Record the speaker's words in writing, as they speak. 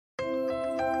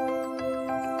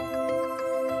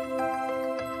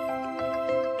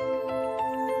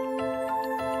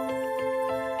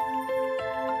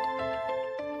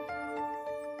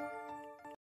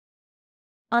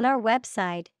On our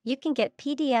website, you can get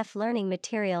PDF learning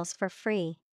materials for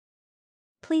free.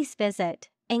 Please visit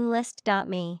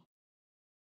englist.me.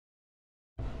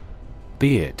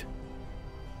 Beard.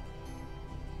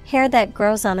 Hair that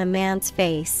grows on a man's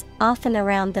face, often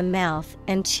around the mouth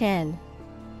and chin.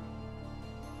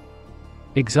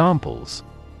 Examples: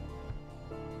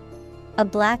 A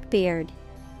black beard.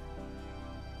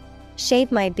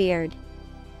 Shave my beard.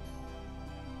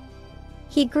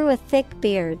 He grew a thick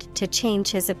beard to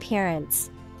change his appearance.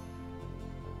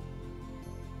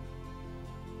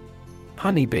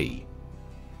 Honeybee.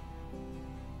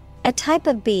 A type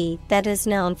of bee that is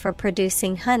known for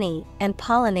producing honey and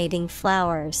pollinating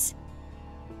flowers.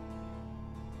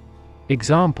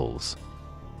 Examples: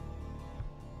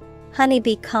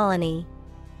 Honeybee colony.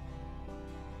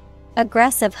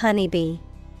 Aggressive honeybee.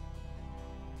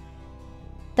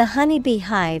 The honeybee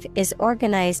hive is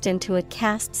organized into a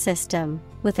caste system,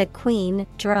 with a queen,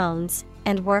 drones,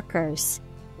 and workers.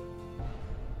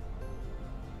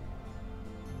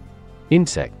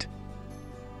 Insect.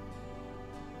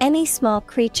 Any small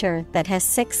creature that has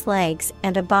 6 legs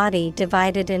and a body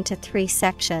divided into 3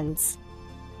 sections.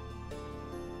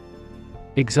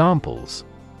 Examples: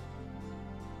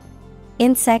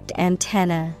 Insect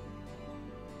antenna.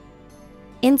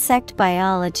 Insect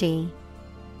biology.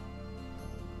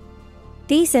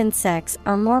 These insects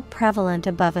are more prevalent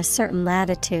above a certain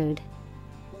latitude.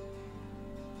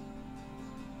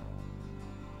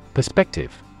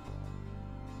 Perspective.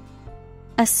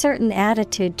 A certain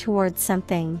attitude towards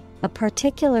something, a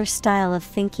particular style of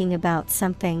thinking about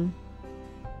something.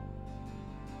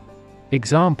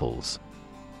 Examples: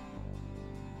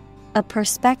 A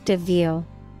perspective view.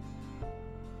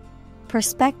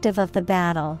 Perspective of the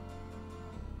battle.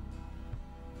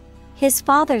 His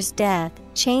father's death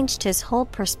changed his whole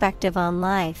perspective on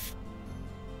life.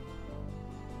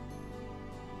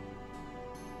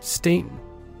 Sting.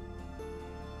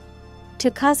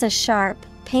 To cause a sharp,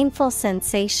 painful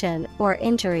sensation or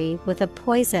injury with a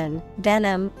poison,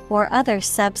 venom, or other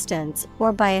substance,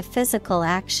 or by a physical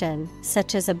action,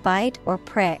 such as a bite or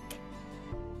prick.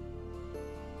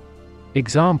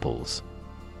 Examples: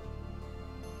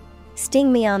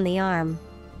 Sting me on the arm.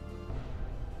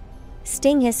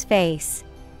 Sting his face.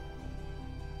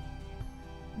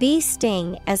 Bees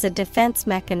sting as a defense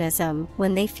mechanism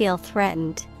when they feel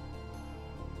threatened.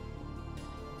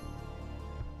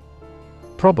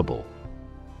 Probable.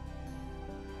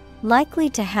 Likely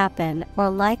to happen or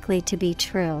likely to be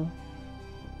true.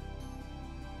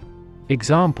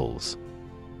 Examples: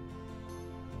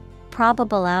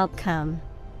 Probable outcome.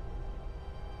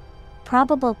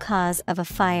 Probable cause of a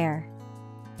fire.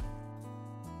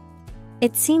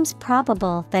 It seems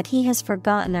probable that he has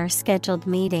forgotten our scheduled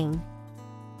meeting.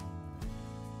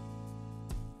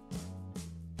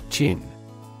 Chin.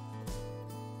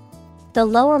 The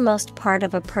lowermost part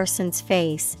of a person's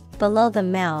face, below the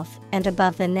mouth and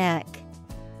above the neck.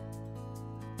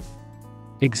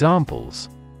 Examples: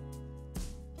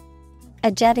 A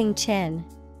jutting chin.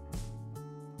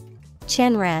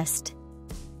 Chin rest.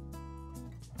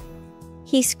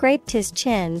 He scraped his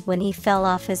chin when he fell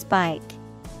off his bike.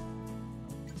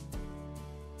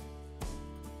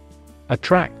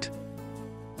 Attract.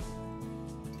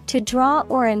 To draw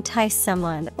or entice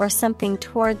someone or something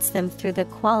towards them through the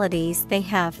qualities they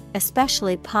have,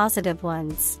 especially positive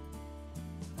ones.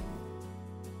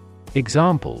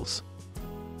 Examples: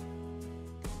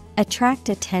 Attract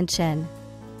attention.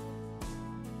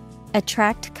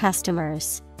 Attract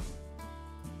customers.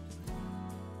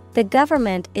 The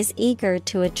government is eager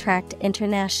to attract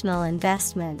international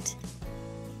investment.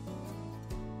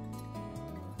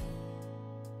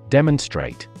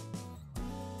 Demonstrate.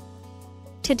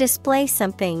 To display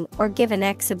something or give an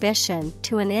exhibition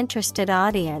to an interested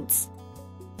audience.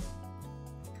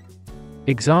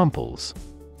 Examples: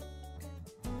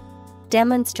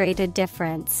 Demonstrate a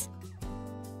difference.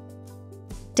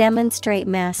 Demonstrate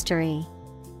mastery.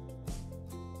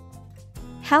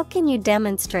 How can you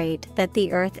demonstrate that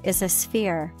the Earth is a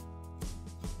sphere?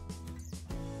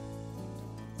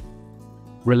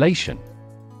 Relation.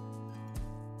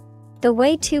 The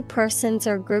way 2 persons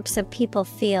or groups of people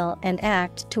feel and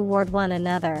act toward one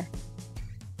another.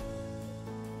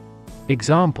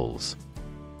 Examples: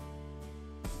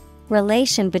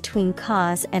 Relation between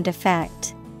cause and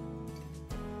effect.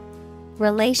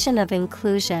 Relation of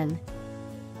inclusion.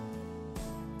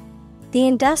 The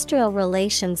industrial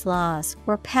relations laws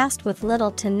were passed with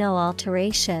little to no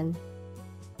alteration.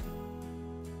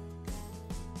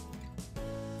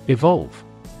 Evolve.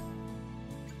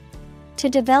 To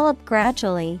develop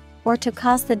gradually, or to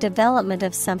cause the development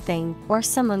of something or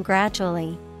someone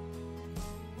gradually.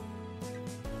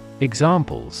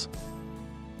 Examples: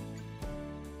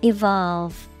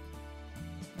 Evolve.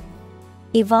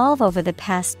 Evolve over the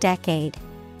past decade.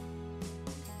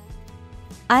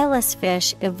 Eyeless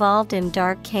fish evolved in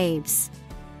dark caves.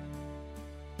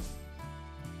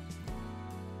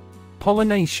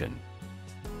 Pollination.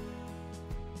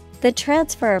 The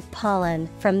transfer of pollen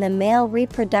from the male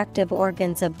reproductive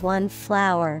organs of one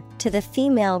flower to the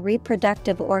female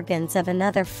reproductive organs of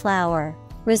another flower,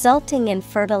 resulting in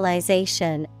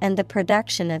fertilization and the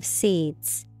production of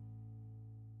seeds.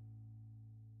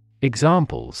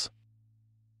 Examples: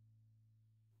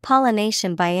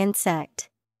 Pollination by insect.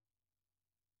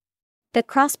 The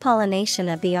cross-pollination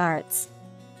of the arts.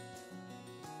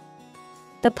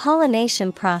 The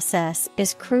pollination process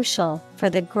is crucial for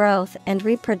the growth and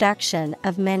reproduction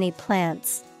of many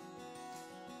plants.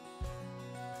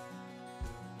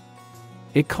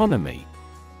 Economy.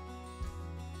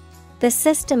 The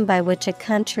system by which a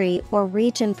country or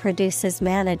region produces,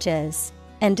 manages,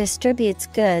 and distributes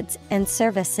goods and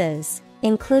services,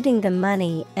 including the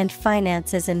money and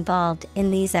finances involved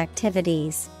in these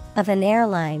activities, of an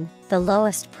airline, the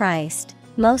lowest priced,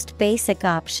 most basic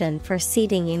option for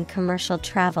seating in commercial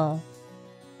travel.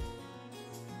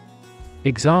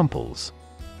 Examples: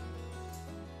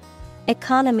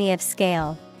 Economy of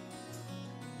scale.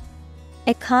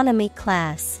 Economy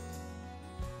class.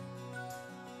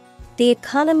 The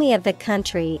economy of the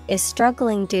country is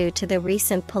struggling due to the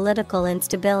recent political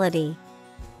instability.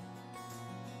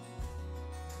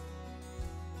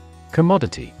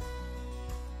 Commodity.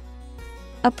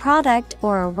 A product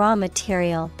or a raw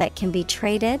material that can be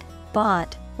traded,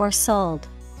 bought, or sold.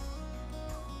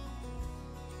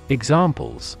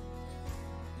 Examples: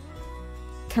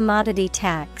 Commodity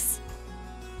tax.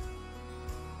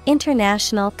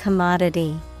 International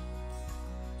commodity.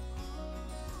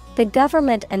 The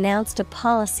government announced a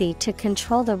policy to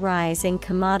control the rise in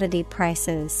commodity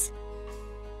prices.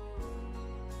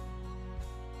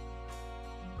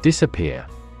 Disappear.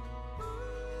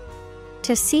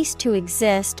 To cease to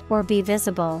exist or be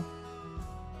visible.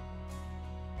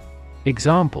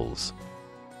 Examples: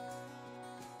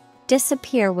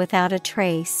 Disappear without a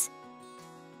trace.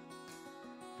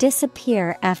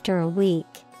 Disappear after a week.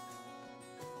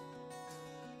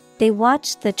 They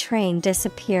watched the train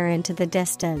disappear into the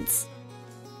distance.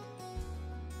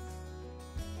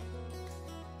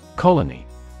 Colony.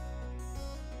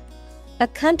 A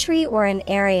country or an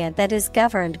area that is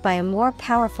governed by a more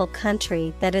powerful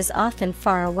country that is often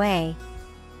far away.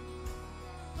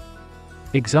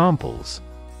 Examples: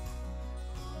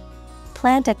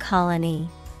 Plant a colony.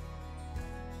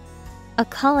 A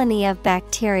colony of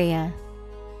bacteria.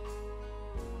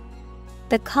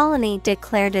 The colony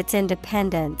declared its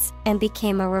independence and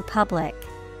became a republic.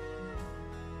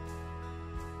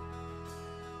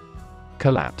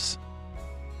 Collapse.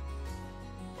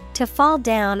 To fall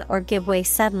down or give way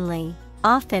suddenly,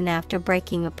 often after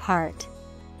breaking apart.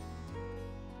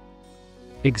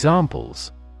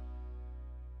 Examples: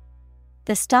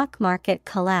 The stock market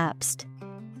collapsed.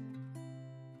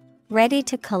 Ready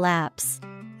to collapse.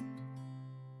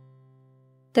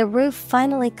 The roof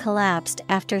finally collapsed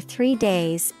after 3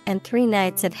 days and 3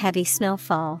 nights of heavy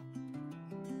snowfall.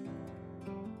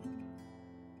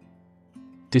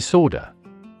 Disorder.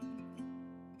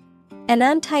 An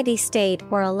untidy state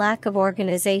or a lack of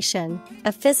organization,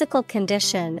 a physical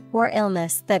condition or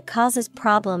illness that causes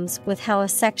problems with how a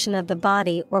section of the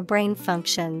body or brain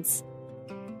functions.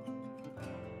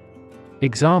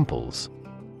 Examples: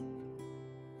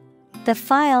 The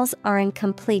files are in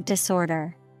complete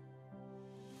disorder.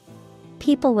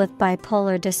 People with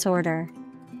bipolar disorder.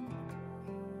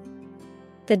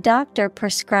 The doctor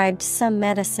prescribed some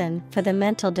medicine for the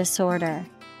mental disorder.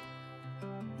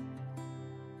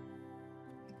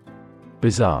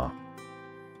 Bizarre.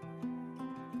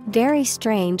 Very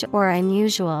strange or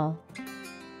unusual.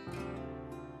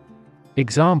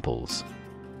 Examples: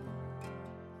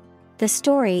 The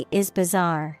story is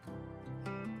bizarre.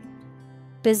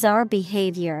 Bizarre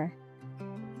behavior.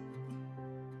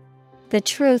 The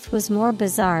truth was more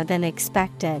bizarre than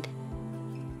expected.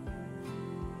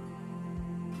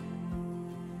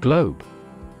 Globe.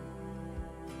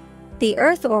 The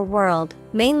earth or world,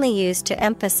 mainly used to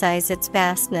emphasize its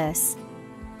vastness.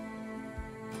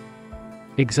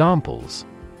 Examples: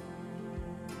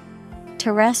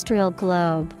 Terrestrial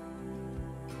globe.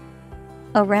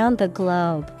 Around the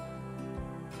globe.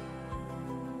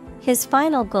 His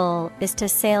final goal is to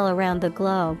sail around the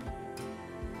globe.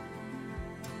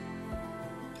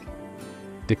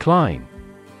 Decline.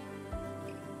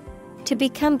 To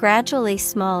become gradually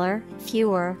smaller,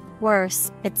 fewer,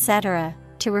 worse, etc.,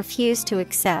 to refuse to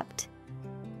accept.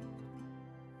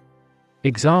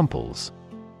 Examples: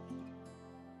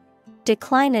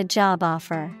 decline a job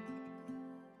offer,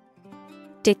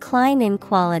 decline in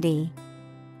quality.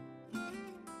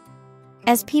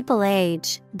 As people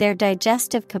age, their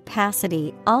digestive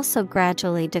capacity also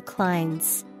gradually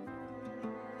declines.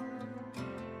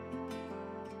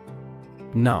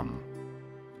 Numb.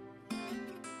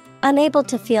 Unable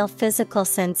to feel physical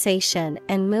sensation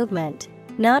and movement,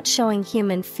 not showing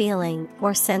human feeling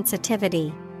or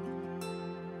sensitivity.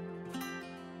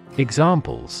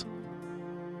 Examples: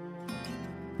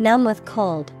 numb with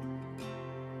cold,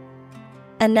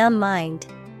 a numb mind.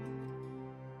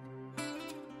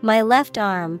 My left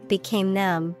arm became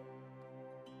numb.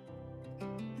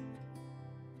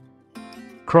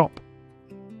 Crop.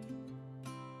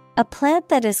 A plant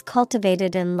that is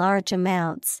cultivated in large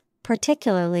amounts,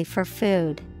 particularly for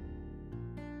food.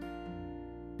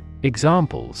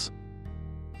 Examples: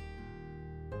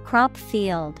 crop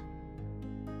field,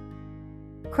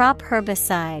 crop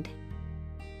herbicide.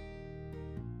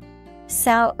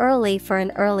 Sow early for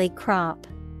an early crop.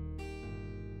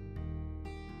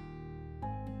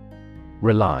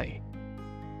 Rely.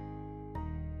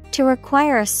 To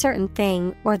require a certain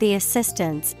thing or the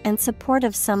assistance and support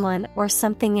of someone or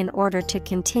something in order to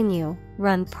continue,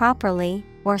 run properly,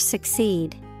 or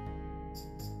succeed.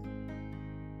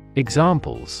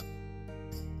 Examples: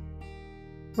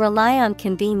 rely on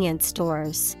convenience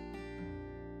stores.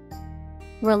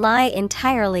 Rely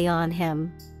entirely on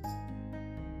him.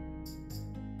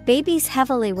 Babies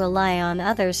heavily rely on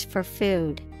others for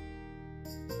food.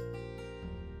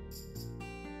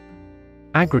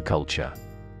 Agriculture.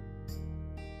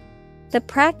 The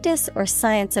practice or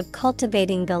science of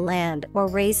cultivating the land or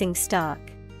raising stock.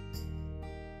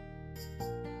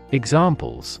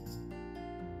 Examples: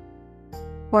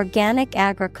 organic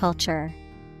agriculture,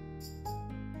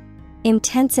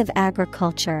 intensive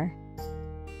agriculture.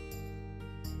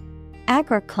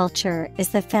 Agriculture is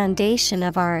the foundation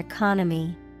of our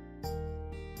economy.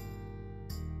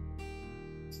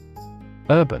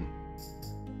 Urban.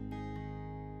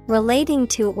 Relating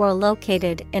to or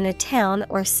located in a town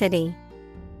or city.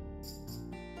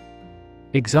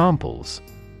 Examples: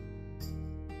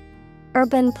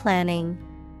 urban planning,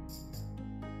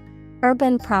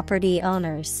 urban property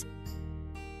owners.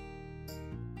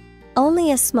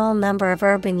 Only a small number of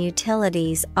urban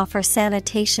utilities offer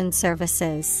sanitation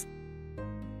services.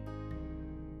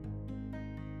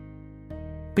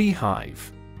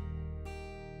 Beehive.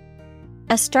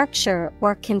 A structure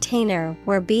or container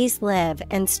where bees live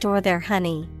and store their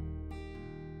honey.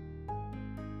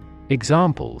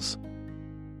 Examples: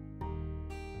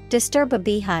 disturb a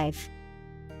beehive.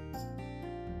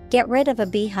 Get rid of a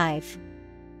beehive.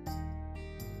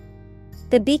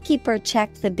 The beekeeper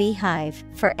checked the beehive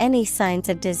for any signs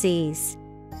of disease.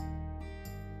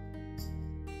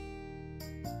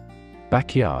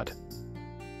 Backyard.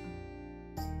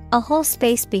 A whole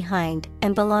space behind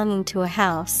and belonging to a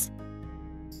house.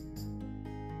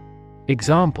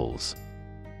 Examples: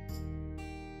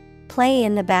 play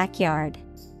in the backyard.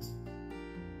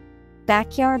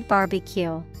 Backyard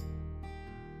barbecue.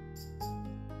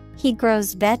 He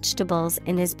grows vegetables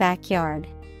in his backyard.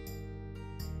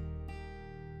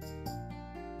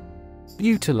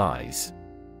 Utilize.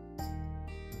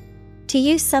 To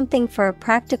use something for a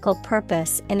practical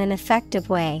purpose in an effective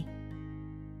way.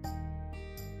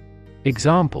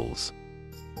 Examples: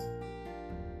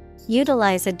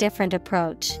 utilize a different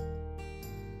approach.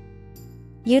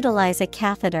 Utilize a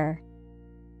catheter.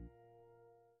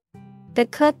 The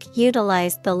cook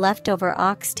utilized the leftover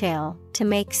oxtail to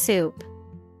make soup.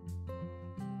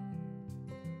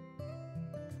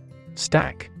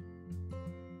 Stack.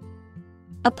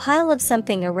 A pile of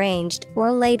something arranged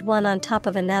or laid one on top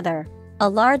of another, a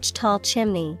large tall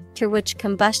chimney through which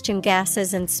combustion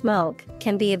gases and smoke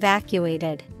can be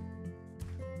evacuated.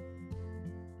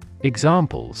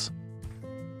 Examples: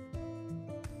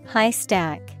 high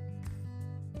stack.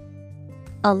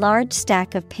 A large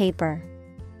stack of paper.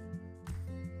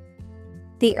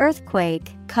 The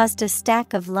earthquake caused a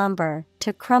stack of lumber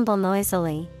to crumble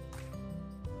noisily.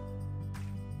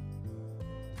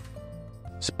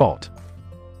 Spot.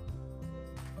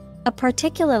 A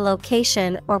particular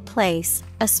location or place,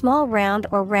 a small round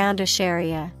or roundish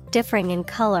area, differing in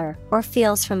color or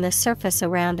feels from the surface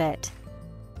around it.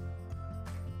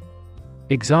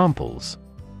 Examples: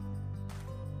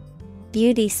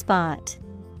 beauty spot.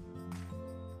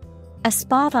 A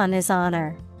spot on his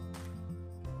honor.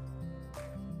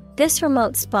 This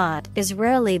remote spot is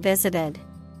rarely visited.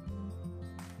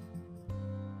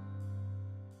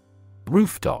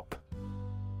 Rooftop.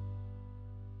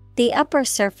 The upper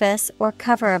surface or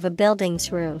cover of a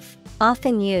building's roof,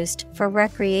 often used for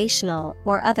recreational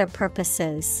or other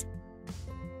purposes.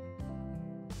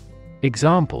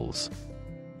 Examples: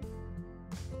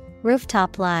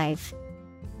 Rooftop live.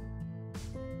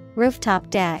 Rooftop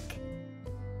deck.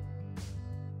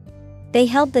 They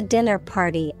held the dinner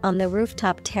party on the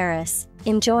rooftop terrace,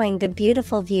 enjoying the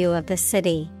beautiful view of the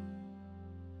city.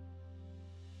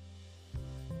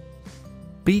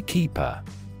 Beekeeper.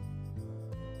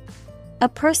 A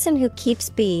person who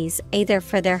keeps bees either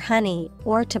for their honey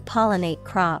or to pollinate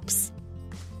crops.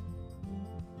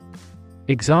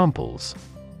 Examples: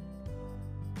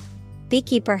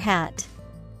 Beekeeper hat.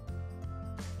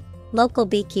 Local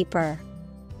beekeeper.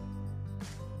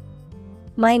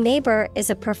 My neighbor is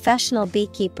a professional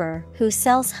beekeeper who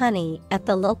sells honey at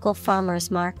the local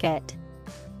farmers market.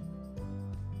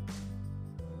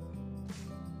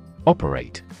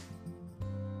 Operate.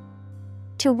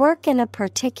 To work in a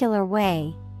particular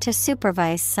way, to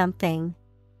supervise something.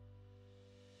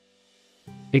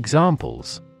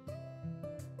 Examples: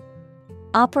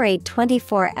 Operate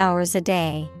 24 hours a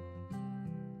day.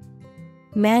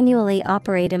 Manually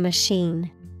operate a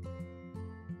machine.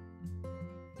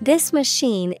 This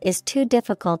machine is too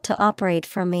difficult to operate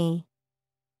for me.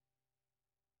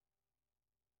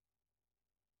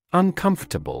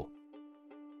 Uncomfortable.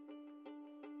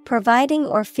 Providing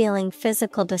or feeling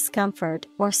physical discomfort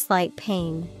or slight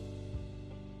pain.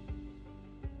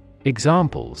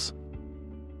 Examples: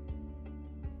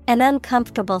 An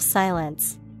uncomfortable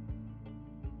silence.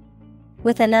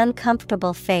 With an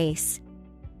uncomfortable face.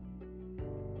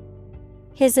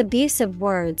 His abusive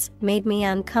words made me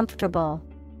uncomfortable.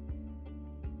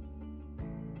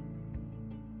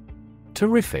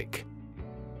 Terrific.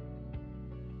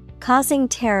 Causing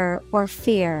terror or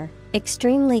fear,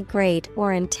 extremely great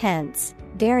or intense,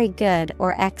 very good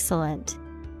or excellent.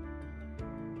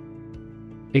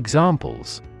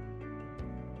 Examples: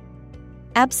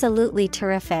 Absolutely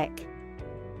terrific.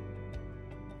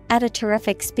 At a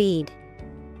terrific speed.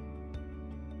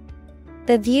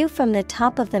 The view from the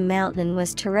top of the mountain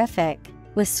was terrific,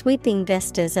 with sweeping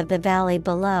vistas of the valley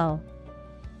below.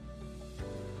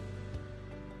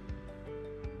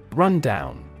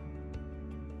 Rundown.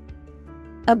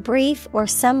 A brief or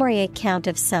summary account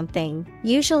of something,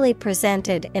 usually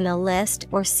presented in a list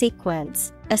or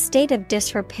sequence, a state of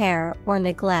disrepair or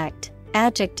neglect,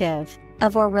 adjective,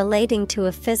 of or relating to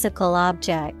a physical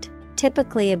object,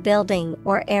 typically a building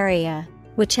or area,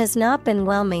 which has not been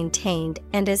well maintained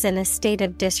and is in a state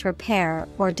of disrepair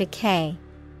or decay.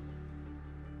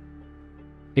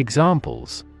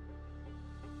 Examples: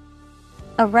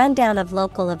 A rundown of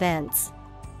local events.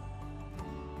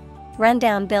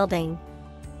 Rundown building.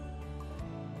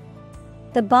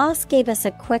 The boss gave us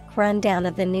a quick rundown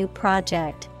of the new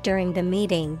project during the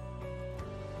meeting.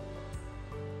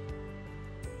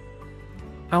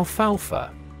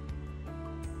 Alfalfa.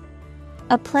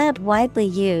 A plant widely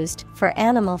used for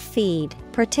animal feed,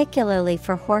 particularly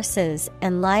for horses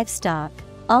and livestock,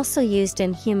 also used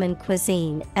in human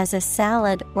cuisine as a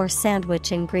salad or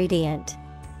sandwich ingredient.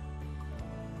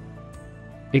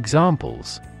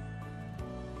 Examples: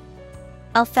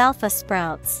 Alfalfa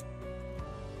sprouts.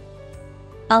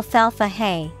 Alfalfa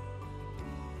hay.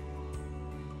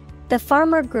 The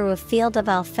farmer grew a field of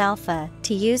alfalfa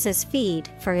to use as feed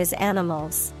for his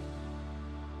animals.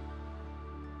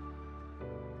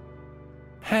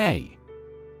 Hay.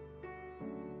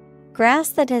 Grass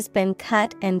that has been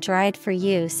cut and dried for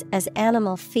use as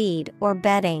animal feed or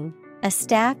bedding, a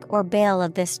stack or bale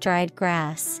of this dried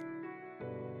grass.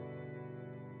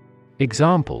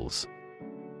 Examples: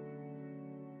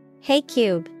 Hay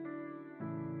cube.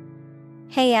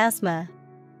 Hay asthma.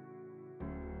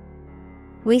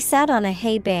 We sat on a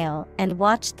hay bale and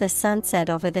watched the sunset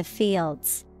over the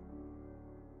fields.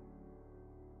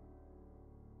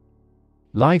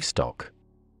 Livestock.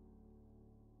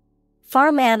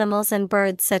 Farm animals and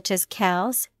birds such as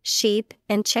cows, sheep,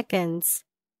 and chickens.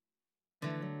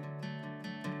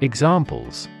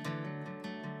 Examples: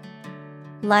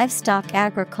 Livestock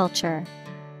agriculture.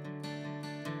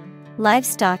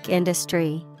 Livestock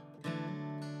industry.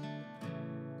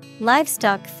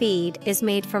 Livestock feed is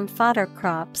made from fodder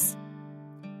crops.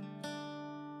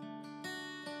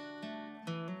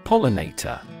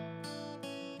 Pollinator.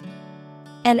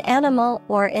 An animal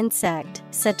or insect,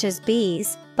 such as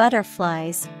bees,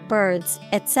 butterflies, birds,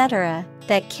 etc.,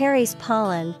 that carries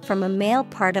pollen from a male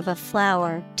part of a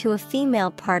flower to a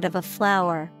female part of a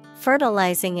flower,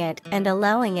 fertilizing it and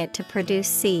allowing it to produce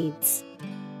seeds.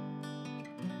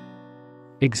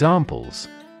 Examples: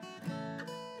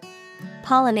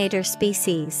 Pollinator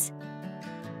species.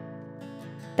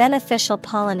 Beneficial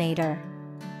pollinator.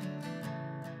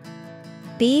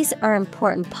 Bees are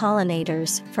important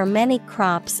pollinators for many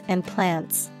crops and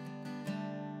plants.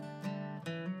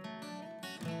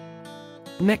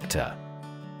 Nectar.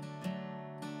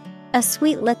 A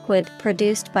sweet liquid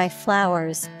produced by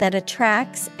flowers that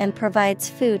attracts and provides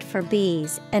food for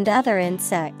bees and other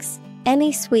insects.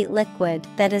 Any sweet liquid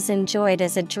that is enjoyed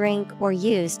as a drink or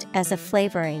used as a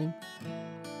flavoring.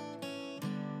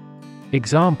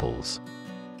 Examples: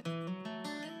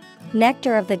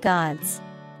 Nectar of the gods.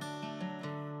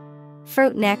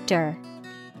 Fruit nectar.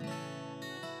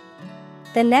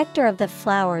 The nectar of the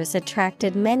flowers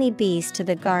attracted many bees to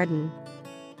the garden.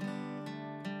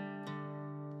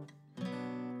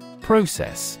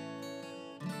 Process.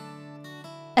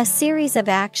 A series of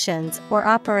actions or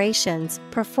operations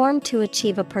performed to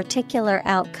achieve a particular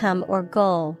outcome or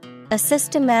goal. A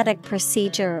systematic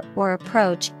procedure or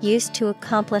approach used to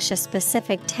accomplish a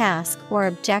specific task or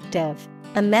objective.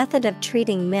 A method of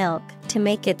treating milk to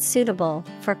make it suitable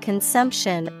for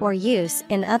consumption or use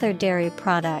in other dairy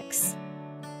products.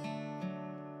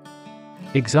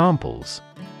 Examples: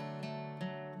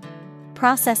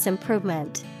 Process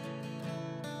improvement.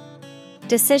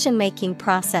 Decision-making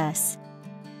process.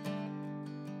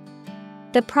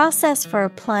 The process for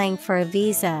applying for a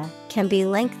visa can be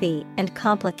lengthy and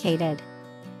complicated.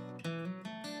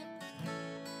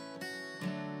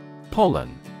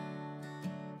 Pollen.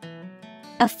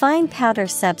 A fine powder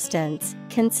substance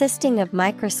consisting of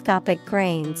microscopic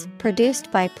grains produced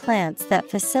by plants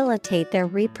that facilitate their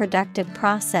reproductive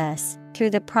process through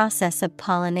the process of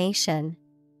pollination.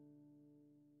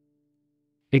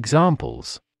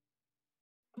 Examples: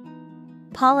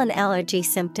 Pollen allergy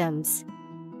symptoms.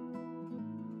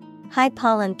 High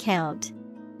pollen count.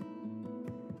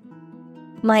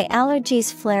 My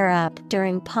allergies flare up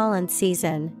during pollen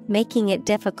season, making it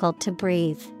difficult to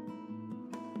breathe.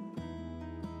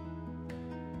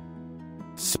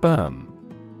 Sperm.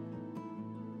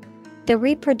 The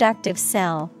reproductive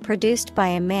cell produced by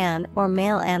a man or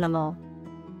male animal.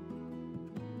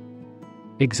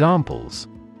 Examples: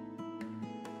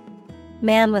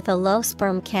 Man with a low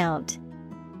sperm count.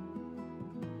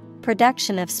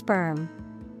 Production of sperm.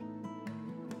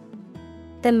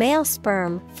 The male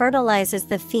sperm fertilizes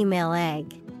the female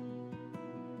egg.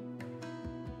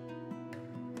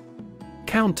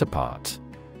 Counterpart.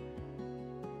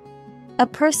 A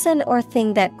person or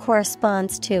thing that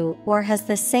corresponds to or has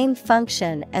the same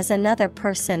function as another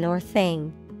person or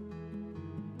thing.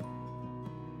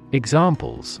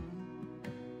 Examples: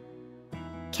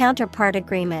 Counterpart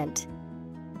agreement.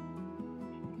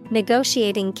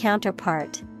 Negotiating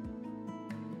counterpart.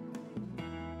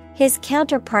 His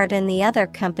counterpart in the other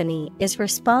company is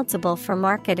responsible for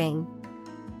marketing.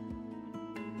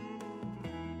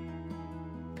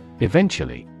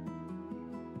 Eventually.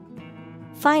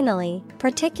 Finally,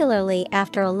 particularly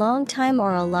after a long time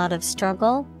or a lot of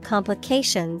struggle,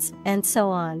 complications, and so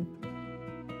on.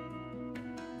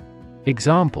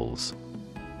 Examples: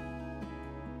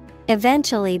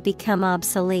 Eventually become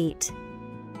obsolete.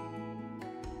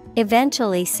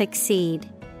 Eventually succeed.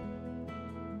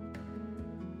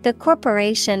 The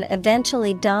corporation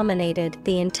eventually dominated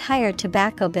the entire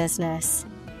tobacco business.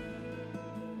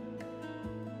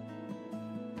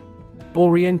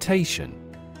 Orientation.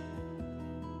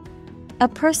 A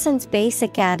person's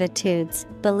basic attitudes,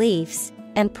 beliefs,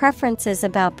 and preferences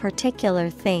about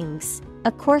particular things.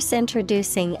 A course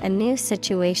introducing a new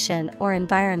situation or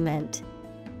environment.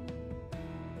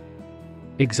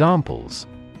 Examples: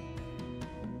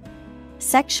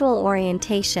 Sexual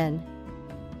orientation.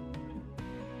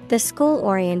 The school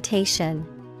orientation.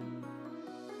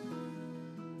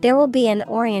 There will be an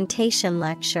orientation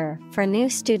lecture for new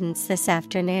students this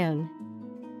afternoon.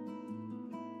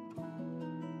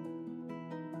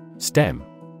 STEM.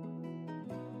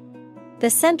 The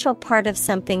central part of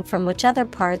something from which other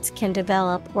parts can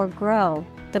develop or grow.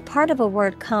 The part of a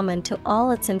word common to all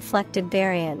its inflected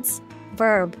variants.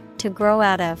 Verb, to grow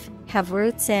out of, have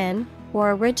roots in,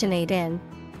 or originate in.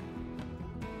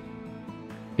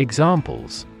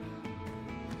 Examples: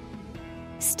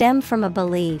 Stem from a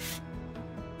belief.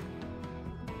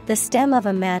 The stem of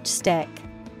a matchstick.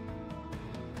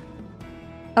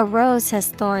 A rose has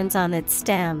thorns on its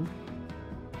stem.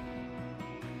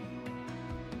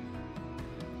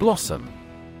 Blossom.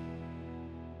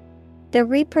 The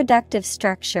reproductive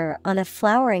structure on a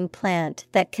flowering plant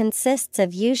that consists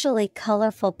of usually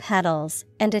colorful petals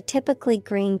and a typically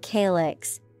green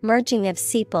calyx, merging of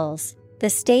sepals,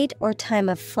 the state or time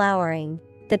of flowering,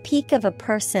 the peak of a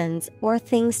person's or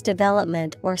thing's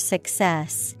development or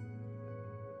success.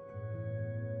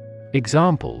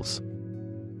 Examples: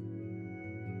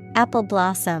 Apple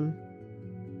blossom.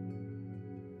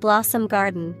 Blossom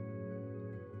garden.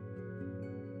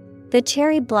 The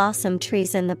cherry blossom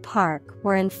trees in the park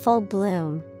were in full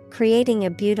bloom, creating a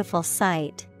beautiful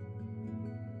sight.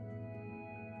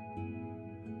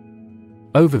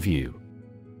 Overview.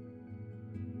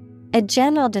 A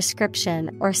general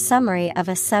description or summary of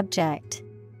a subject.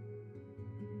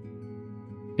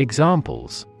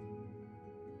 Examples.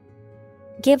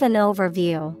 Give an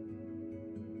overview.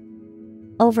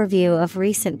 Overview of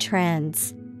recent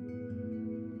trends.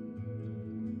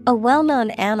 A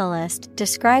well-known analyst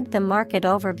described the market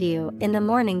overview in the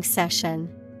morning session.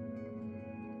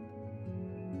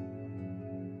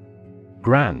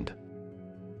 Grand.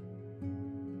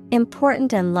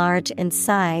 Important and large in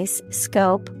size,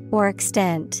 scope, or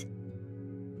extent.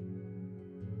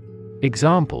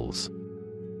 Examples.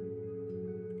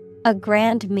 A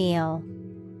grand meal.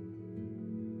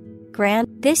 Grand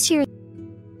this year.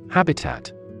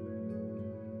 Habitat.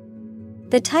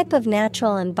 The type of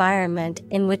natural environment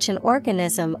in which an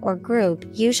organism or group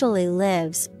usually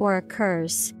lives or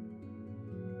occurs.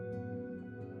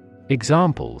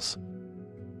 Examples.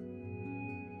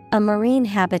 A marine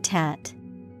habitat.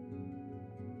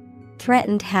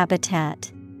 Threatened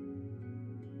habitat.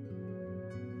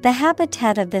 The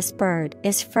habitat of this bird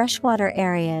is freshwater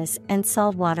areas and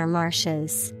saltwater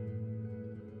marshes.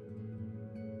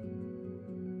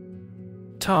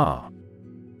 Tar.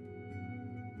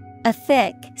 A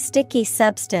thick, sticky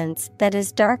substance that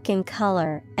is dark in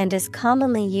color and is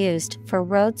commonly used for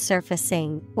road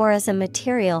surfacing or as a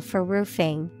material for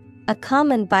roofing, a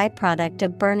common byproduct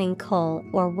of burning coal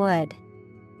or wood.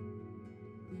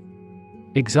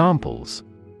 Examples.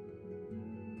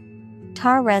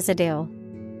 Tar residue.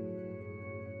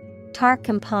 Tar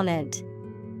component.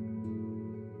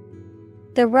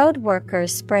 The road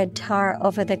workers spread tar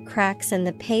over the cracks in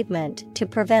the pavement to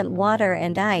prevent water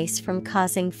and ice from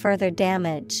causing further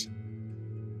damage.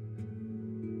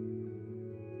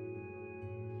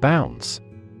 Bounce.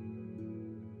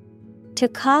 To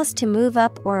cause to move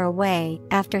up or away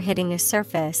after hitting a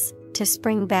surface, to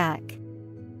spring back.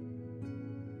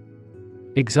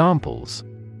 Examples.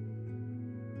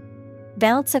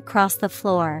 Bounce across the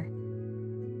floor.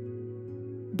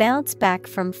 Bounce back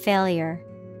from failure.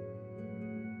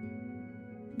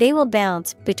 They will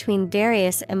bounce between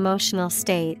various emotional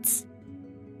states.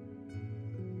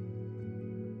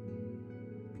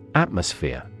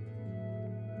 Atmosphere.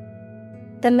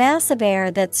 The mass of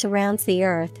air that surrounds the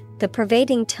earth, the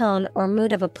pervading tone or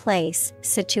mood of a place,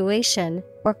 situation,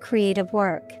 or creative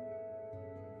work.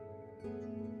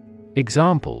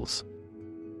 Examples.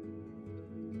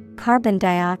 Carbon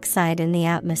dioxide in the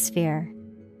atmosphere.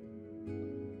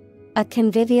 A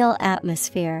convivial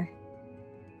atmosphere.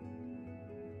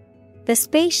 The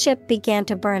spaceship began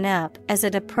to burn up as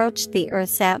it approached the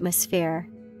Earth's atmosphere.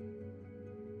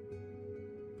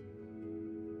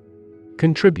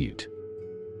 Contribute.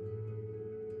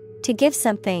 To give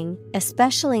something,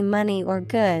 especially money or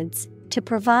goods, to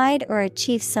provide or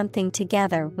achieve something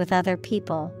together with other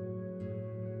people.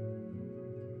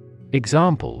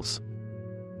 Examples.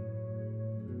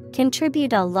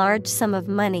 Contribute a large sum of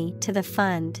money to the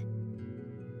fund.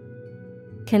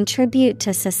 Contribute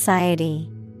to society.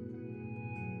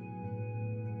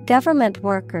 Government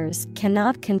workers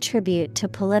cannot contribute to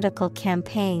political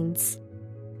campaigns.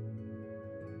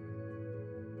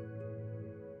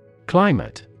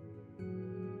 Climate.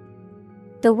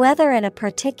 The weather in a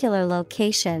particular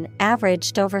location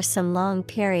averaged over some long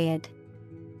period.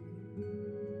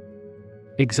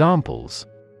 Examples.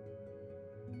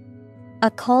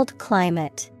 A cold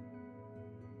climate.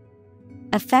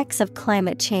 Effects of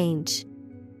climate change.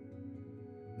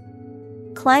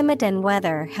 Climate and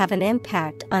weather have an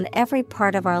impact on every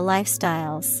part of our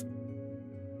lifestyles.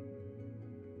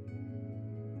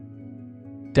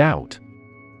 Doubt.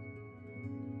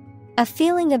 A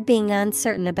feeling of being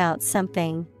uncertain about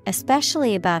something,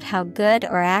 especially about how good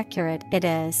or accurate it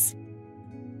is.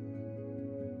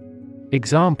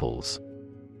 Examples.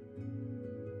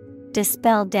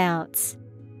 Dispel doubts.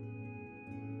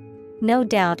 No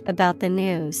doubt about the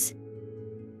news.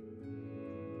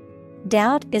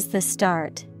 Doubt is the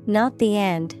start, not the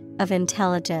end, of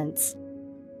intelligence.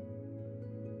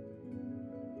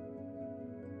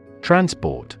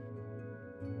 Transport.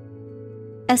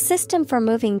 A system for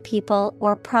moving people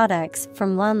or products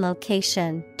from one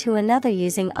location to another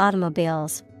using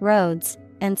automobiles, roads,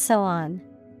 and so on.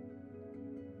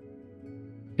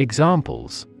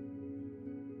 Examples.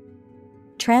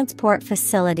 Transport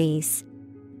facilities.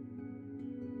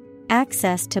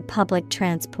 Access to public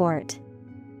transport.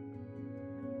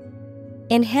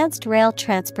 Enhanced rail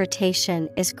transportation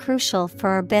is crucial for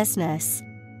our business.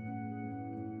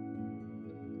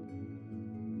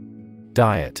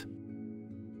 Diet.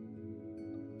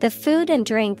 The food and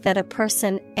drink that a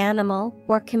person, animal,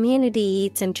 or community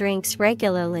eats and drinks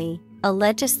regularly, a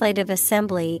legislative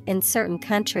assembly in certain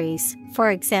countries,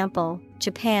 for example,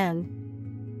 Japan.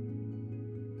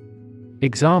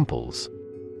 Examples: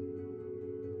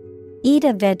 Eat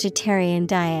a vegetarian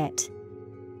diet.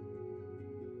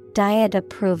 Diet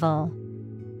approval.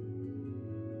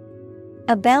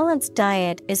 A balanced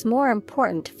diet is more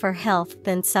important for health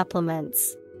than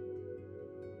supplements.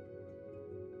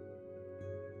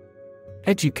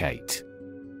 Educate.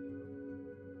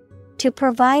 To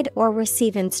provide or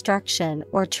receive instruction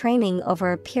or training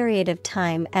over a period of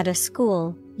time at a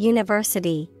school,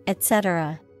 university,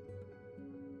 etc.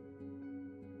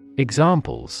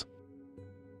 Examples: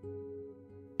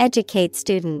 Educate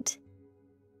student.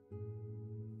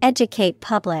 Educate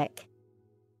public.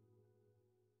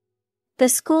 The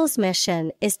school's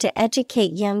mission is to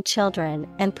educate young children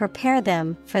and prepare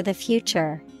them for the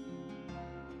future.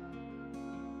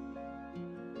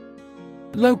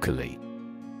 Locally.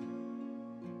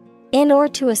 In or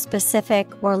to a specific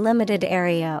or limited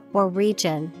area or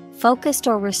region, focused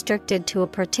or restricted to a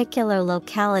particular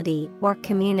locality or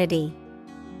community.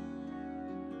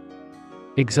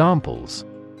 Examples: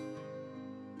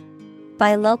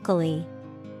 Buy locally.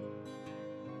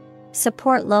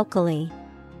 Support locally.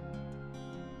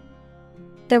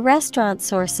 The restaurant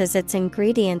sources its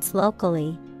ingredients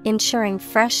locally, ensuring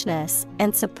freshness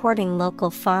and supporting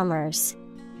local farmers.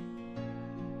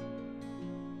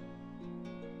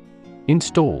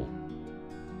 Install.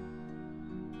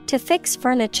 To fix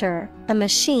furniture, a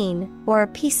machine, or a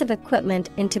piece of equipment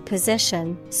into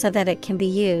position so that it can be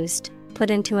used, put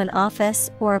into an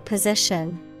office or a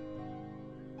position.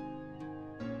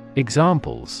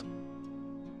 Examples: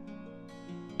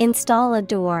 Install a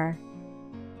door.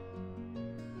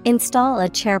 Install a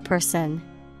chairperson.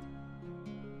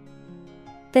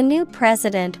 The new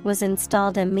president was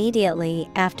installed immediately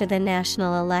after the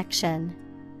national election.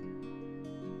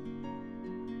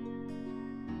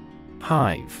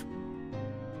 Hive.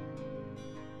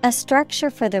 A structure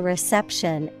for the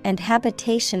reception and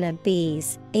habitation of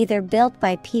bees, either built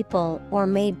by people or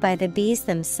made by the bees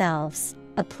themselves,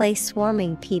 a place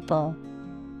swarming people.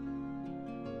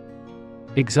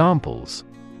 Examples: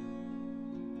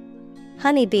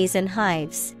 Honeybees in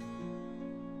hives.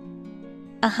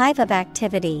 A hive of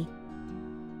activity.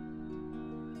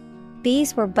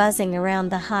 Bees were buzzing around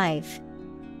the hive.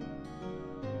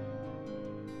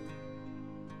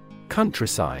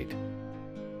 Countryside.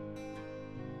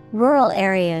 Rural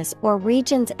areas or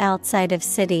regions outside of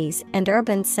cities and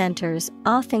urban centers,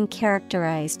 often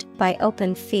characterized by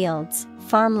open fields,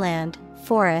 farmland,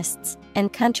 forests,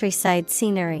 and countryside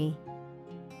scenery.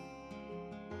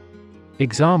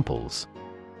 Examples: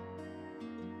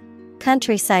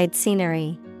 Countryside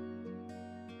scenery.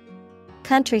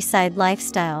 Countryside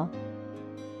lifestyle.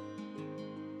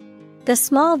 The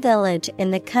small village in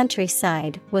the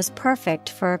countryside was perfect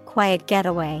for a quiet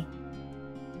getaway.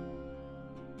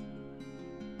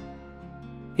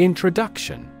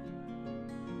 Introduction.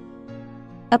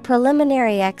 A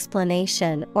preliminary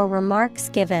explanation or remarks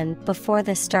given before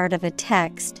the start of a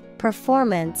text,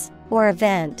 performance, or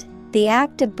event, the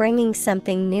act of bringing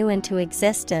something new into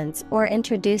existence or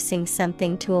introducing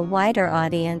something to a wider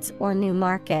audience or new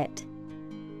market.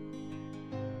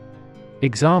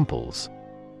 Examples: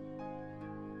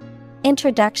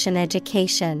 Introduction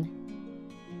education.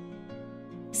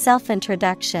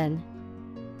 Self-introduction.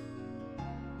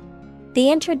 The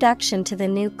introduction to the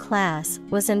new class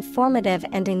was informative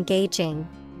and engaging.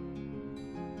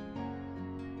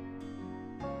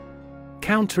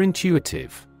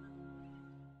 Counterintuitive.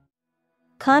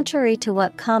 Contrary to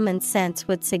what common sense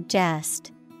would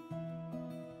suggest.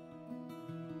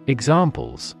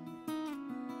 Examples: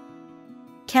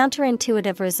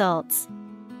 Counterintuitive results.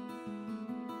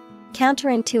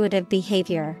 Counterintuitive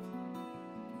behavior.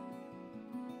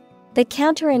 The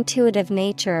counterintuitive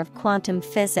nature of quantum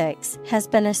physics has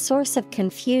been a source of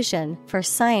confusion for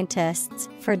scientists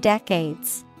for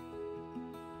decades.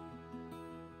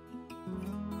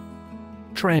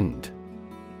 Trend.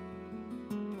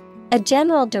 A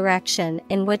general direction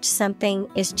in which something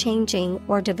is changing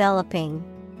or developing.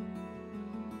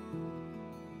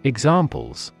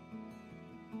 Examples: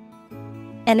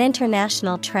 An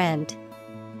international trend.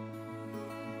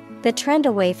 The trend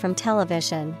away from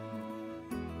television.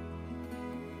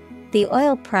 The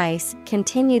oil price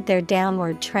continued their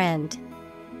downward trend.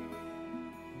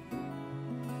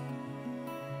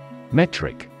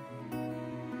 Metric.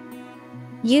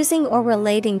 Using or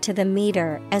relating to the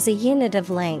meter as a unit of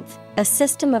length, a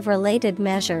system of related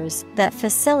measures that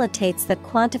facilitates the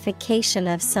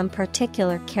quantification of some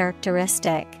particular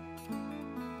characteristic.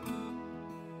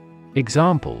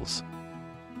 Examples: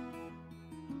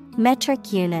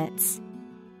 metric units,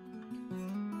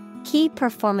 key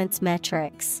performance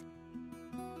metrics.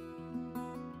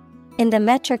 In the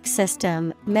metric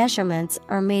system, measurements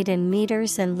are made in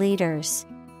meters and liters.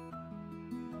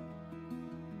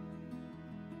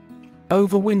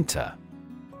 Overwinter.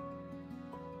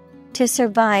 To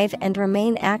survive and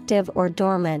remain active or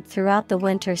dormant throughout the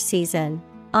winter season,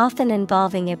 often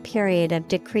involving a period of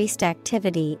decreased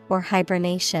activity or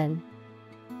hibernation.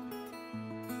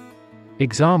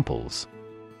 Examples: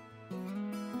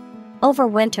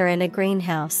 overwinter in a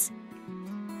greenhouse,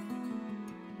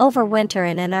 overwinter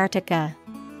in Antarctica.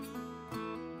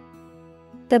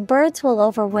 The birds will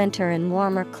overwinter in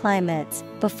warmer climates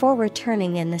before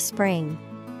returning in the spring.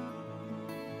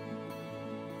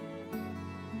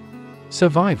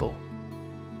 Survival.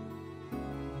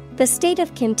 The state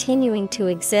of continuing to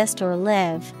exist or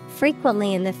live,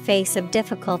 frequently in the face of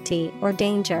difficulty or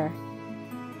danger.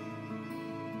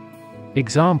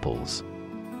 Examples: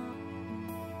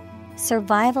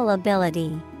 survival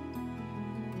ability,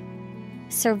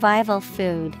 survival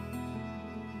food.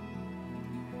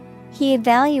 He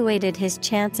evaluated his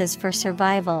chances for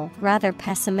survival rather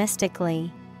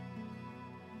pessimistically.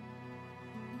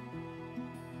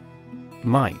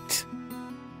 Mite.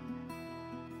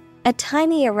 A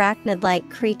tiny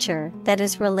arachnid-like creature that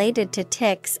is related to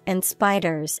ticks and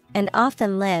spiders and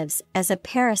often lives as a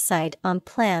parasite on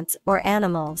plants or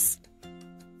animals.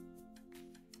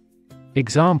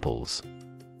 Examples: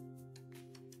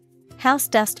 house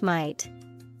dust mite,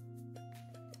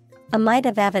 a mite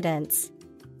of evidence.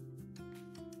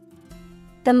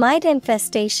 The mite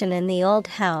infestation in the old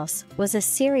house was a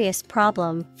serious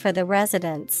problem for the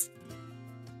residents.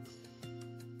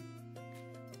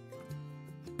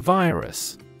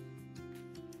 Virus.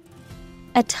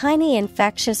 A tiny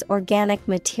infectious organic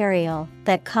material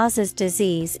that causes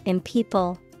disease in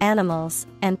people, animals,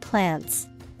 and plants.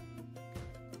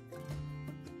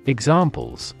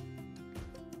 Examples: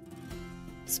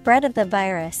 spread of the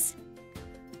virus,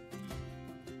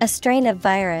 a strain of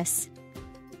virus.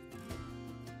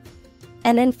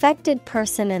 An infected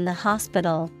person in the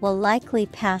hospital will likely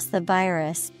pass the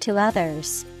virus to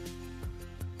others.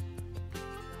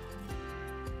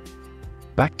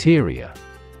 Bacteria.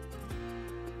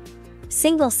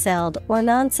 Single-celled or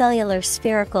non-cellular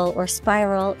spherical or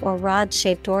spiral or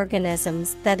rod-shaped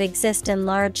organisms that exist in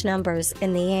large numbers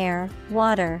in the air,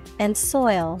 water, and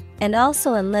soil, and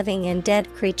also in living and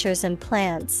dead creatures and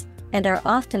plants, and are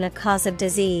often a cause of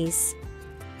disease.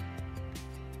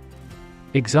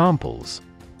 Examples: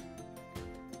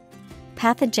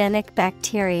 pathogenic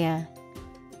bacteria,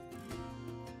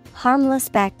 harmless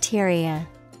bacteria.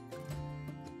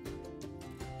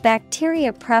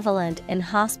 Bacteria prevalent in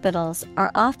hospitals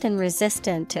are often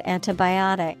resistant to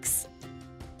antibiotics.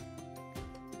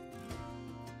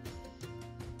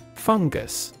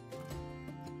 Fungus.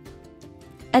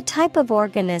 A type of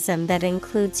organism that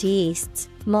includes yeasts,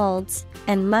 molds,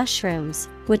 and mushrooms,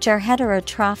 which are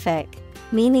heterotrophic,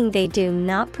 meaning they do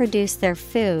not produce their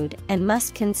food and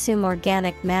must consume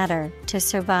organic matter to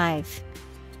survive.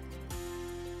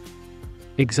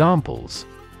 Examples: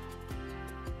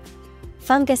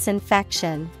 fungus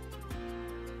infection,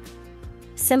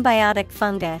 symbiotic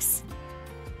fungus.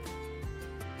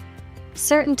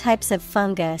 Certain types of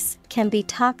fungus can be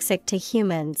toxic to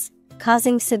humans,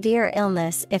 causing severe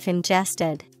illness if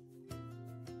ingested.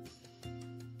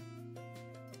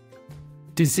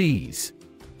 Disease.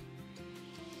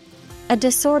 A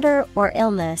disorder or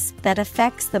illness that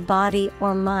affects the body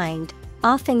or mind,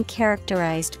 often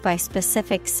characterized by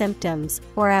specific symptoms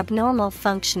or abnormal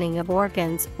functioning of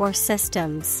organs or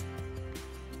systems.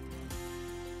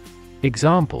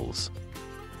 Examples: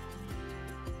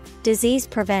 disease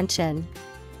prevention,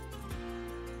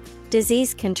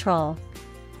 disease control.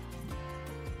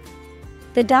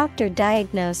 The doctor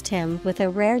diagnosed him with a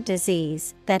rare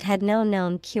disease that had no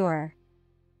known cure.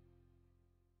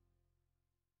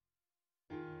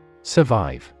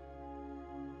 Survive.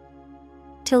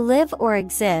 To live or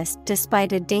exist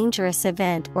despite a dangerous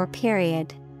event or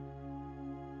period.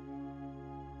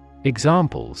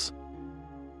 Examples: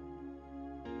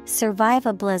 survive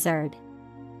a blizzard,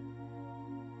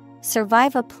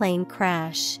 survive a plane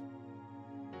crash.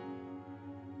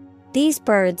 These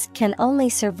birds can only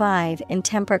survive in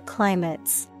temperate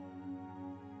climates.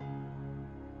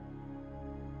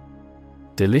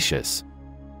 Delicious.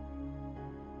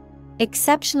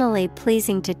 Exceptionally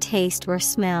pleasing to taste or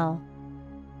smell.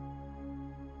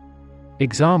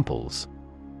 Examples: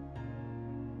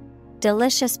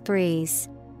 delicious breeze,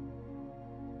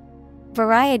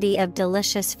 variety of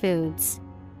delicious foods.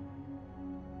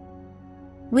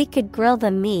 We could grill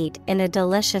the meat in a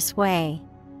delicious way.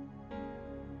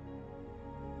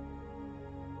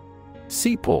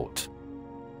 Seaport.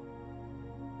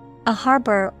 A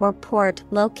harbor or port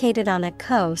located on a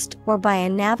coast or by a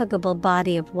navigable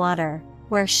body of water,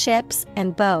 where ships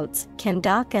and boats can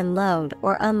dock and load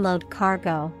or unload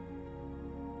cargo.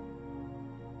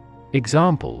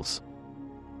 Examples: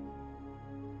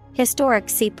 Historic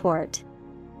seaport,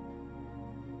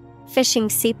 fishing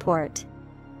seaport.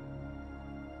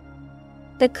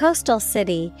 The coastal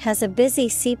city has a busy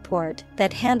seaport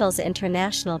that handles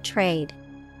international trade.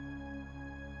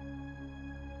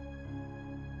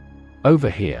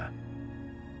 Overhear.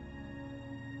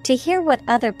 To hear what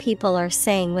other people are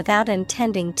saying without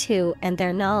intending to and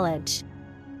their knowledge.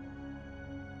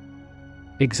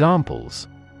 Examples: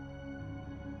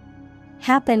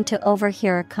 Happen to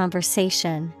overhear a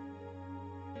conversation.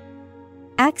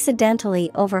 Accidentally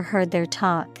overheard their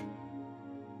talk.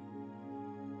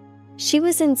 She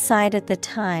was inside at the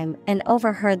time and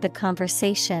overheard the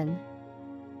conversation.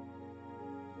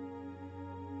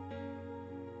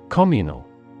 Communal.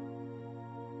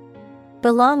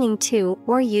 Belonging to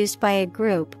or used by a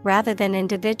group rather than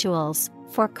individuals,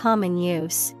 for common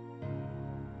use.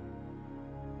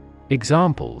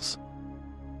 Examples: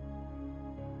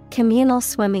 Communal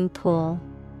swimming pool.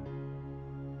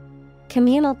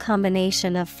 Communal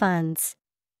combination of funds.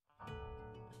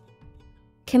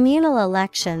 Communal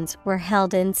elections were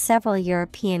held in several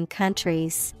European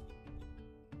countries.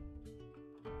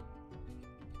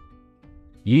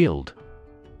 Yield.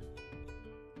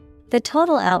 The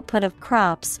total output of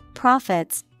crops,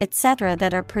 profits, etc.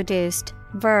 that are produced.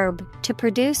 Verb, to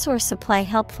produce or supply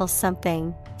helpful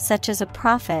something, such as a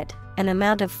profit, an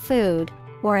amount of food,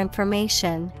 or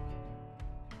information.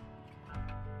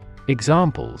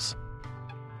 Examples: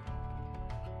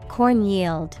 Corn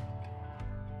yield.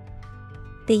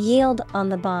 The yield on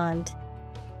the bond.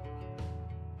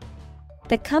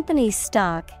 The company's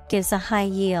stock gives a high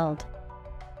yield.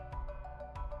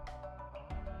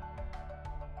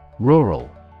 Rural.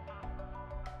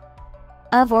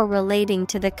 Of or relating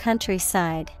to the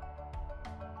countryside.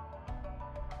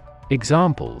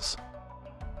 Examples: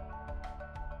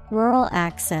 Rural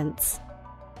accents.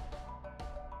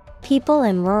 People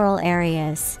in rural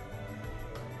areas.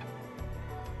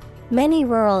 Many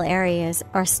rural areas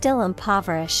are still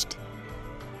impoverished.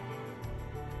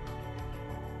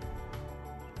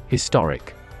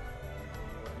 Historic.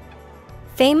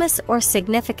 Famous or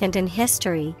significant in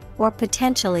history, or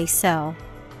potentially so.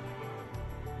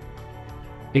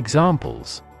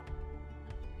 Examples: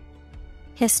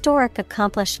 Historic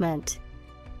accomplishment.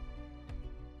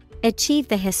 Achieve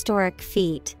the historic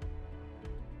feat.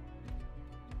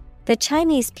 The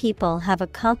Chinese people have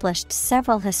accomplished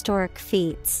several historic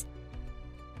feats.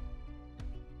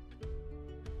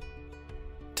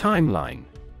 Timeline.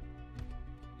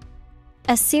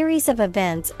 A series of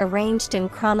events arranged in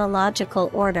chronological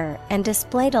order and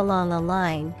displayed along a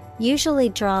line, usually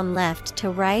drawn left to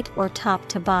right or top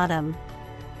to bottom.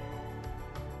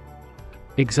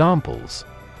 Examples: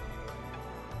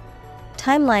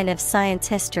 Timeline of science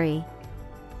history.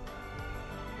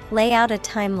 Lay out a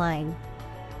timeline.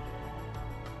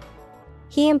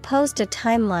 He imposed a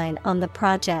timeline on the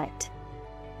project.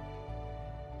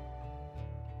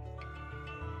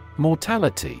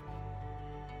 Mortality.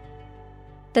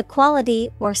 The quality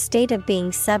or state of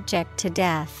being subject to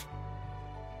death.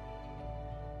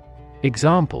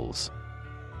 Examples: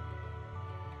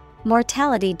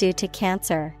 Mortality due to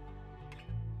cancer.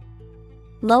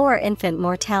 Lower infant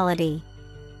mortality.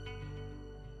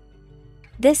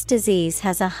 This disease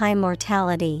has a high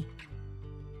mortality.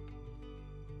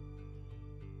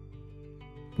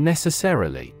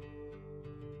 Necessarily.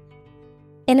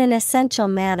 In an essential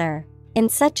manner, in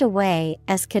such a way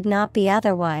as could not be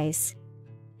otherwise.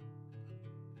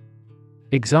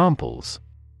 Examples: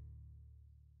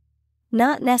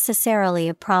 Not necessarily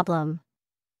a problem.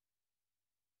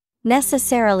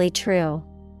 Necessarily true.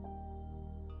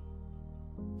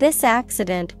 This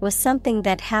accident was something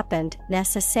that happened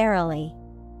necessarily.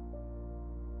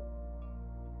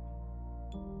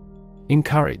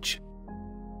 Encourage.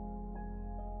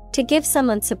 To give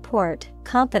someone support,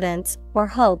 confidence, or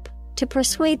hope, to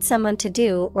persuade someone to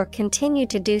do or continue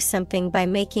to do something by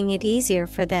making it easier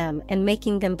for them and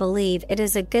making them believe it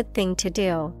is a good thing to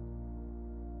do.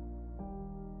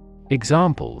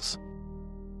 Examples: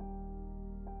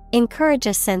 Encourage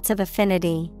a sense of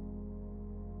affinity.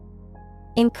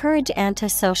 Encourage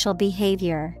antisocial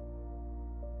behavior.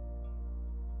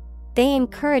 They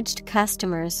encouraged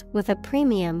customers with a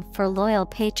premium for loyal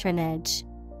patronage.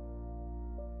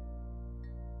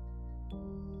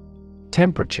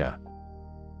 Temperature.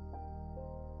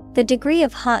 The degree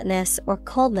of hotness or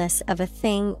coldness of a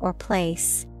thing or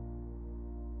place.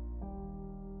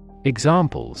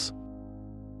 Examples: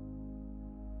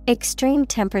 extreme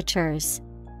temperatures,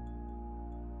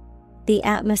 the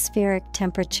atmospheric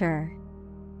temperature.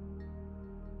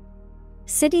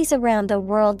 Cities around the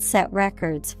world set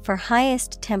records for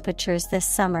highest temperatures this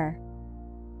summer.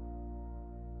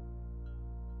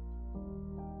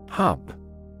 Hub.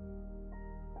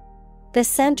 The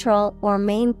central or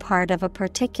main part of a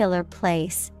particular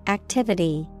place,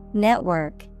 activity,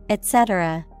 network,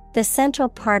 etc. The central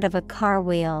part of a car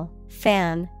wheel,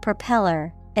 fan,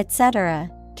 propeller, etc.,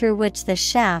 through which the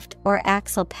shaft or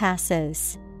axle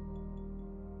passes.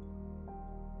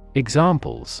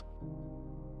 Examples: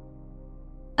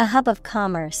 a hub of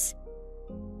commerce,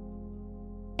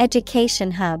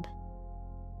 education hub.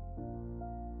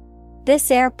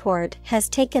 This airport has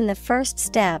taken the first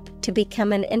step to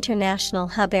become an international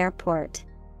hub airport.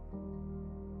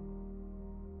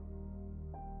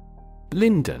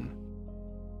 Linden.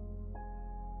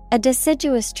 A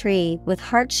deciduous tree with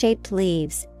heart-shaped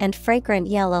leaves and fragrant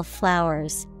yellow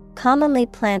flowers, commonly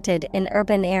planted in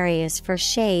urban areas for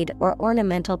shade or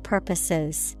ornamental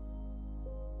purposes.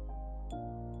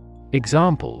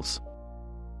 Examples: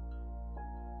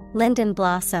 linden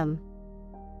blossom,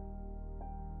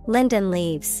 linden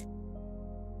leaves.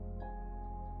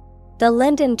 The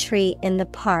linden tree in the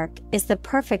park is the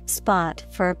perfect spot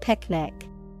for a picnic.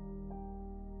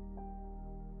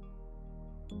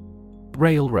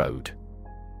 Railroad.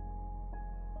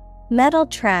 Metal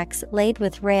tracks laid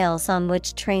with rails on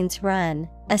which trains run,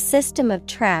 a system of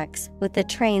tracks with the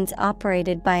trains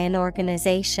operated by an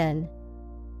organization.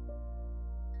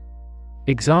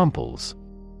 Examples: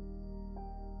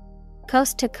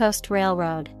 coast-to-coast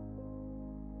railroad,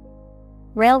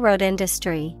 railroad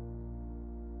industry.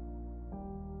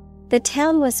 The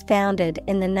town was founded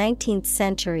in the 19th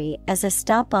century as a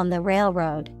stop on the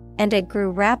railroad, and it grew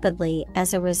rapidly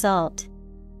as a result.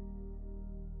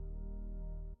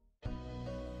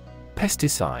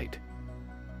 Pesticide.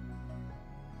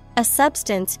 A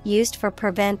substance used for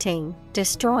preventing,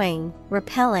 destroying,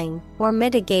 repelling, or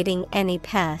mitigating any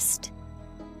pest.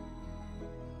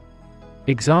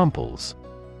 Examples: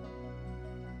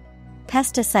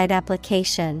 pesticide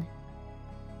application,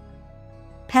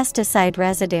 pesticide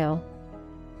residue.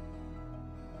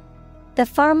 The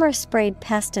farmer sprayed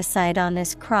pesticide on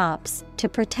his crops to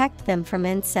protect them from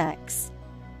insects.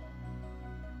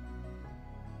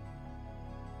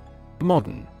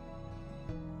 Modern.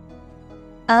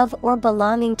 Of or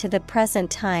belonging to the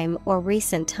present time or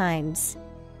recent times.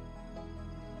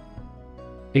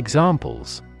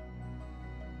 Examples: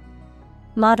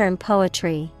 modern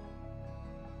poetry,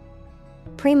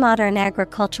 pre-modern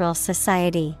agricultural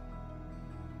society.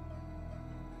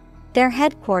 Their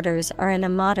headquarters are in a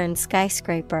modern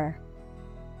skyscraper.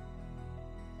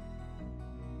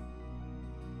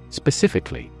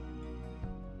 Specifically.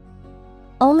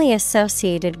 Only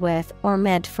associated with or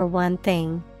meant for one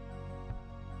thing.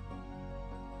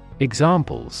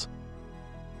 Examples: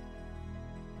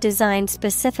 designed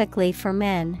specifically for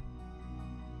men.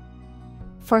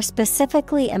 For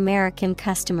specifically American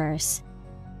customers.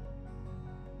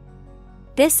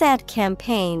 This ad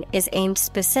campaign is aimed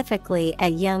specifically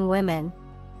at young women.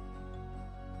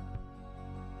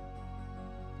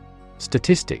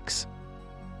 Statistics.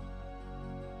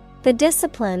 The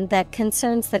discipline that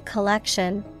concerns the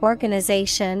collection,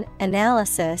 organization,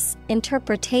 analysis,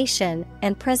 interpretation,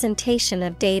 and presentation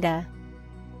of data.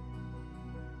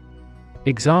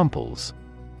 Examples: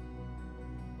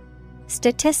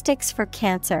 statistics for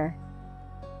cancer.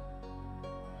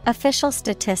 Official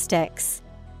statistics.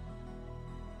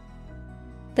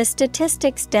 The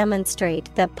statistics demonstrate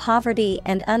that poverty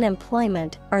and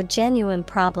unemployment are genuine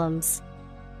problems.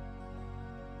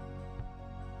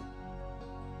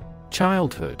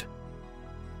 Childhood.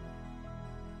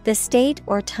 The state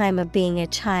or time of being a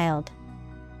child.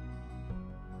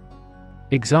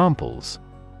 Examples: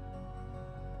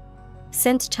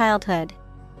 since childhood.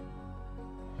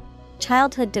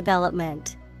 Childhood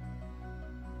development.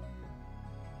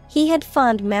 He had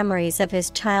fond memories of his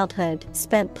childhood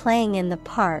spent playing in the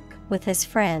park with his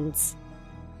friends.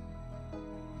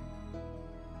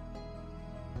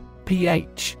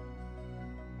 pH.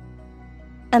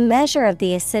 A measure of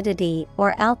the acidity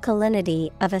or alkalinity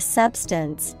of a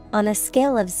substance, on a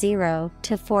scale of 0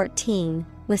 to 14,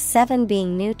 with 7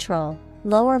 being neutral,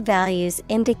 lower values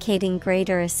indicating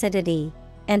greater acidity,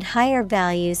 and higher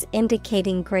values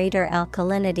indicating greater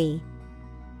alkalinity.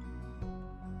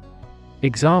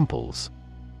 Examples: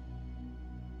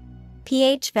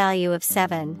 pH value of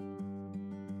 7.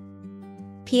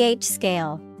 pH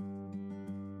scale.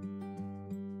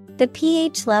 The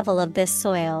pH level of this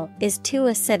soil is too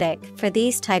acidic for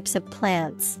these types of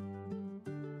plants.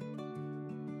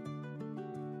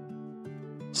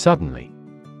 Suddenly.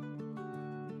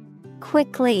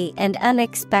 Quickly and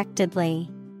unexpectedly.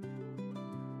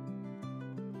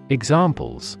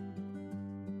 Examples: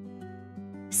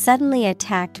 Suddenly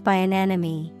attacked by an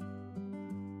enemy.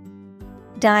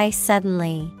 Die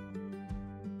suddenly.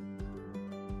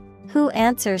 Who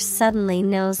answers suddenly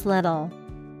knows little.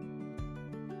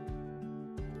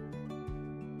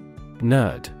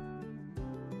 Nerd.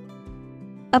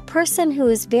 A person who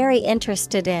is very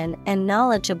interested in and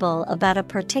knowledgeable about a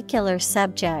particular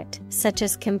subject, such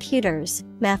as computers,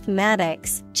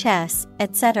 mathematics, chess,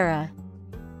 etc.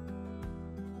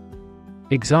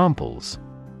 Examples: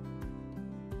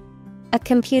 A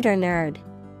computer nerd.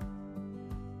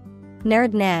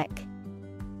 Nerd neck.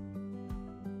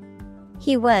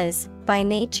 He was, by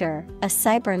nature, a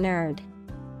cyber nerd.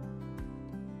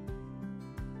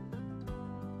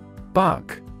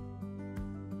 Bug.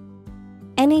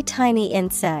 Any tiny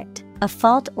insect, a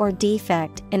fault or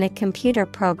defect in a computer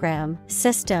program,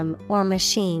 system, or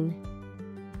machine.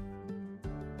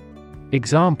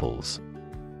 Examples: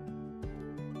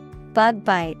 Bug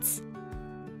bites.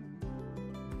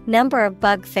 Number of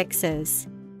bug fixes.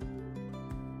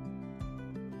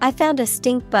 I found a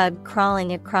stink bug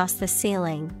crawling across the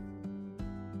ceiling.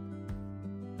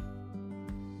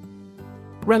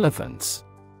 Relevance.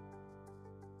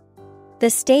 The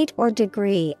state or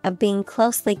degree of being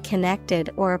closely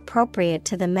connected or appropriate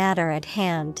to the matter at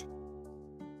hand.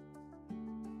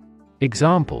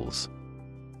 Examples: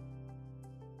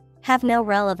 Have no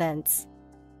relevance.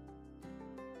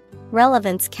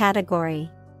 Relevance category.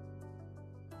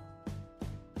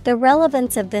 The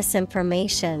relevance of this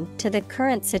information to the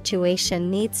current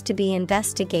situation needs to be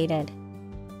investigated.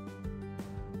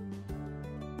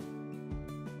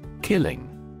 Killing.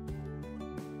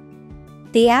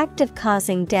 The act of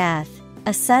causing death,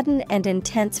 a sudden and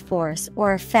intense force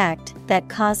or effect that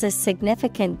causes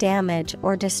significant damage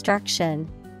or destruction.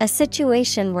 A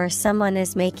situation where someone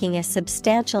is making a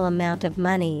substantial amount of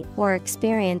money or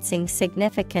experiencing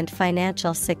significant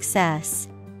financial success.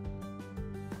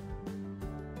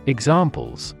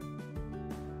 Examples: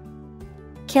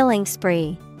 Killing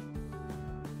spree.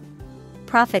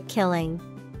 Profit killing.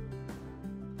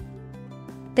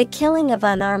 The killing of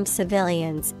unarmed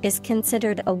civilians is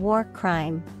considered a war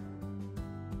crime.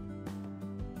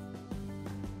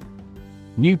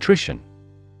 Nutrition.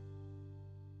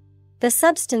 The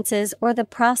substances or the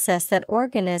process that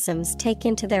organisms take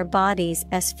into their bodies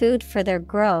as food for their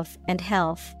growth and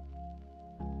health.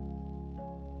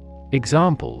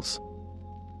 Examples: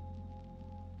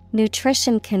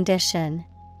 Nutrition condition.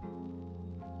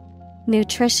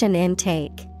 Nutrition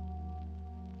intake.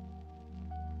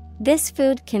 This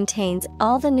food contains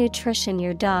all the nutrition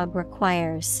your dog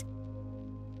requires.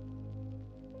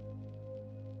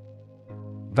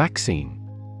 Vaccine.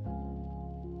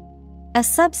 A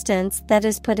substance that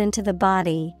is put into the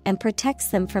body and protects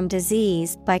them from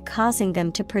disease by causing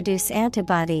them to produce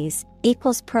antibodies,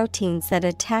 equals proteins that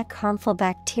attack harmful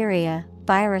bacteria,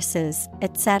 viruses,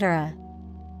 etc.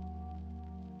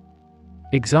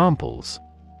 Examples: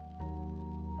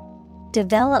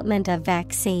 Development of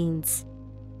vaccines.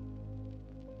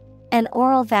 An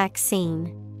oral vaccine.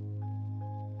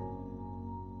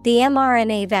 The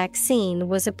mRNA vaccine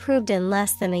was approved in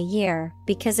less than a year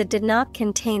because it did not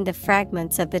contain the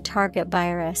fragments of the target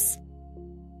virus.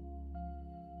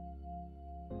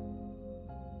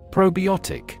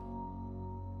 Probiotic.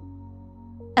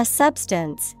 A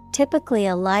substance, typically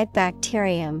a live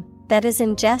bacterium, that is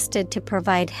ingested to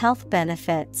provide health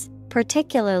benefits,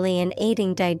 particularly in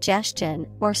aiding digestion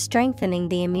or strengthening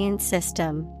the immune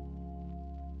system.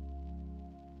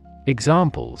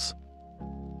 Examples: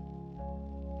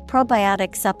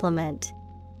 Probiotic supplement.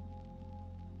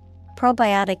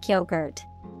 Probiotic yogurt.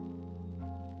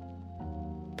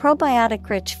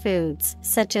 Probiotic-rich foods,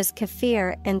 such as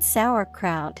kefir and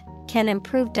sauerkraut, can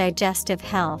improve digestive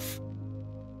health.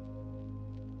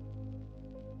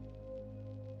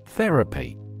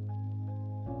 Therapy.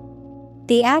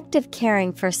 The act of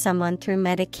caring for someone through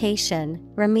medication,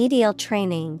 remedial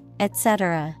training,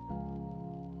 etc.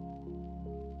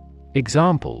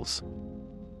 Examples: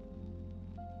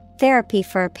 Therapy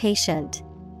for a patient.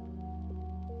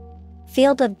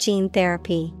 Field of gene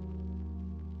therapy.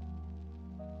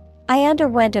 I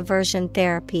underwent aversion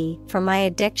therapy for my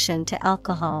addiction to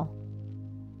alcohol.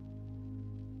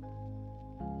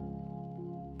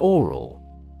 Oral.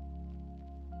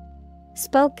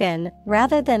 Spoken,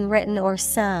 rather than written or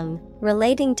sung,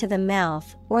 relating to the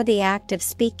mouth or the act of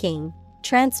speaking,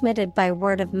 transmitted by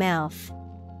word of mouth.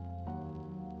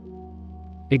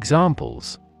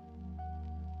 Examples: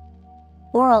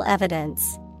 oral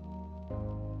evidence,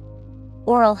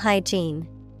 oral hygiene.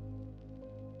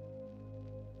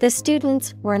 The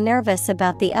students were nervous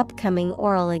about the upcoming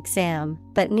oral exam,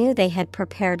 but knew they had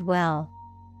prepared well.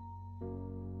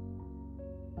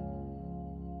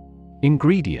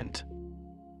 Ingredient: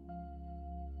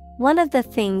 one of the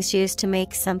things used to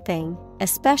make something,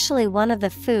 especially one of the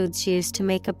foods used to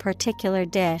make a particular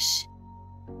dish.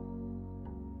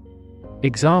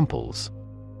 Examples: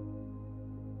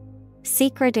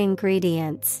 secret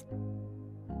ingredients,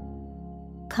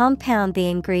 compound the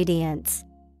ingredients.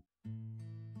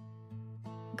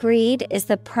 Greed is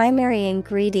the primary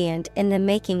ingredient in the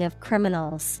making of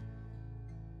criminals.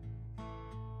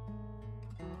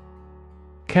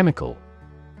 Chemical: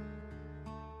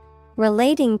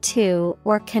 relating to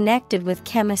or connected with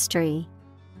chemistry.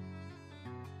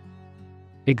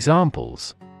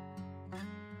 Examples: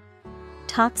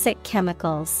 toxic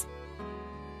chemicals,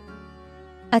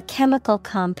 a chemical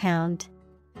compound.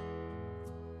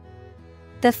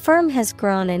 The firm has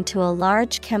grown into a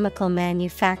large chemical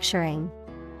manufacturing.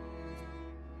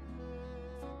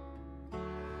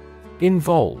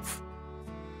 Involve: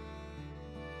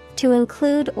 to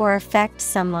include or affect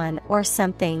someone or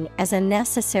something as a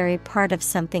necessary part of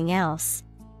something else.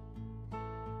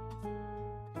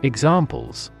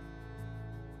 Examples: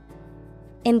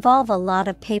 involve a lot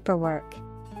of paperwork,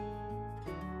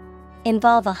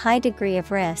 involve a high degree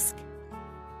of risk.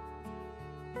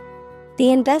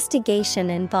 The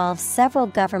investigation involves several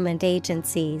government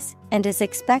agencies and is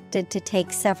expected to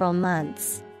take several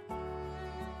months.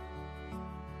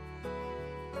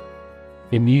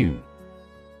 Immune: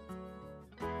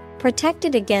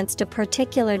 protected against a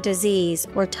particular disease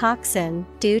or toxin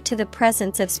due to the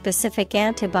presence of specific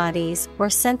antibodies or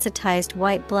sensitized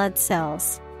white blood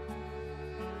cells.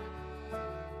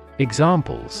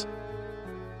 Examples: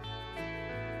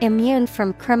 immune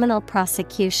from criminal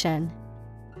prosecution,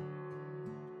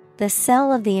 the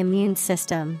cell of the immune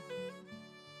system.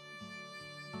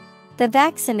 The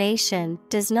vaccination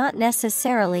does not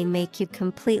necessarily make you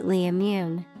completely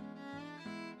immune.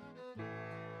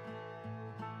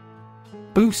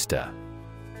 Booster: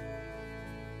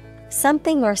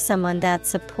 something or someone that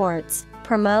supports,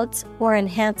 promotes, or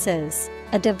enhances,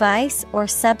 a device or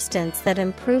substance that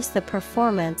improves the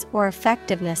performance or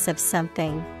effectiveness of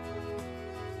something.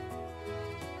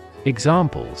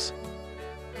 Examples: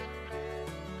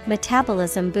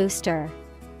 metabolism booster,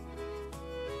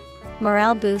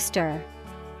 morale booster.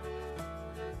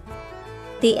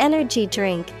 The energy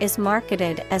drink is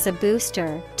marketed as a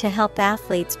booster to help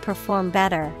athletes perform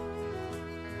better.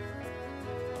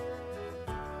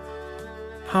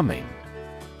 Humming: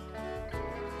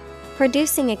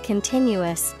 producing a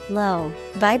continuous, low,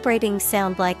 vibrating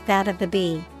sound like that of the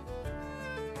bee.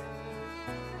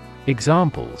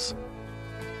 Examples: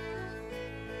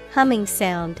 humming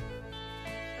sound,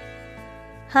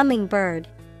 hummingbird.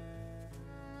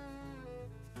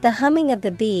 The humming of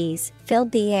the bees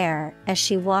filled the air as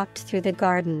she walked through the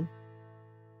garden.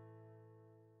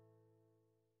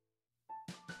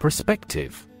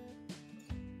 Perspective: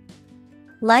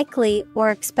 likely or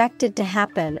expected to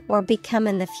happen or become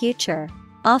in the future,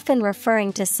 often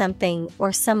referring to something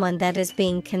or someone that is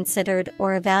being considered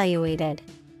or evaluated.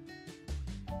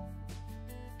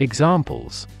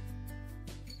 Examples: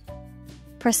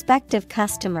 prospective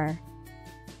customer,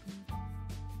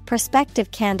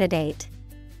 prospective candidate.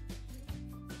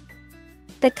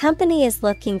 The company is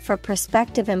looking for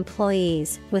prospective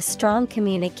employees with strong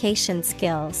communication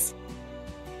skills.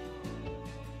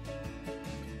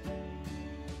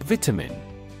 Vitamin: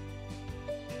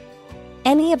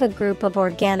 any of a group of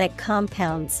organic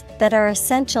compounds that are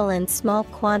essential in small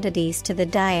quantities to the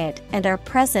diet and are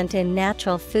present in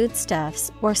natural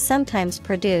foodstuffs or sometimes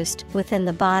produced within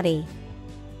the body.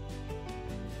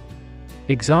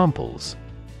 Examples: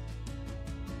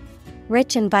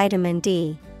 rich in vitamin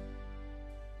D,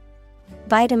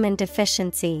 vitamin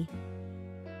deficiency.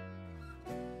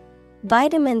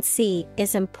 Vitamin C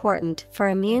is important for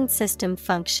immune system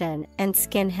function and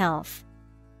skin health.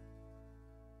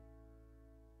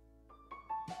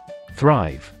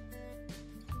 Thrive: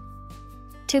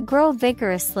 to grow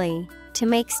vigorously, to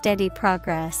make steady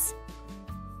progress.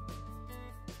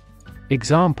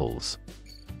 Examples: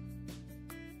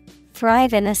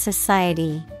 thrive in a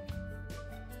society,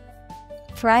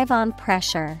 thrive on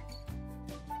pressure.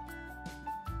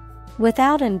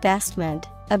 Without investment,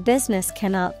 a business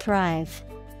cannot thrive.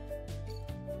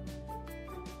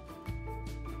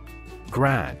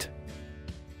 Grad: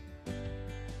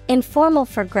 informal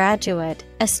for graduate,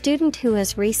 a student who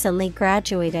has recently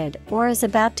graduated or is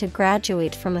about to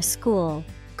graduate from a school,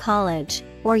 college,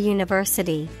 or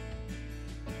university.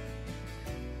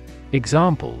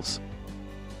 Examples: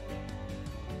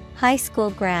 High school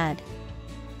grad,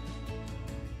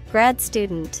 grad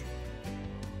student.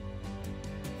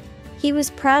 He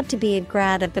was proud to be a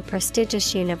grad of the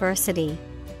prestigious university.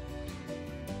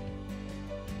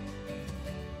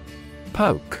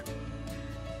 Poke.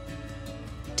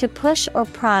 To push or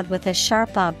prod with a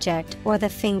sharp object or the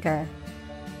finger.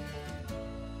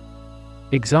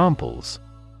 Examples: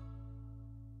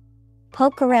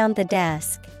 Poke around the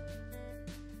desk.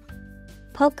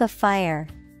 Poke a fire.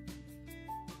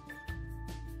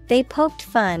 They poked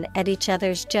fun at each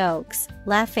other's jokes,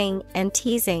 laughing and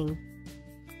teasing.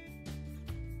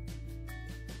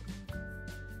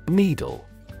 Needle.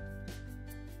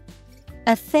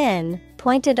 A thin,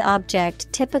 pointed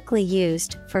object typically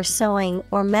used for sewing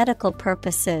or medical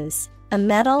purposes, a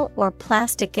metal or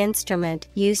plastic instrument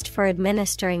used for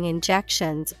administering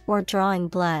injections or drawing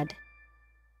blood.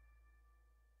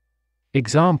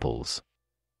 Examples: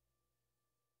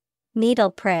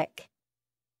 Needle prick.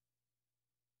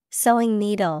 Sewing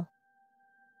needle.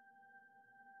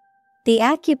 The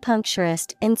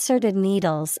acupuncturist inserted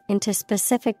needles into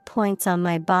specific points on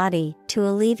my body to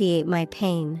alleviate my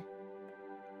pain.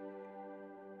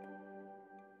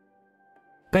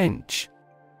 Bench.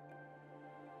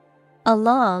 A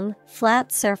long,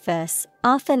 flat surface,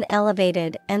 often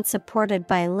elevated and supported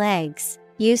by legs,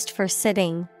 used for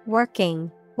sitting,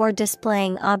 working, or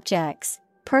displaying objects,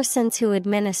 persons who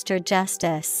administer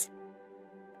justice.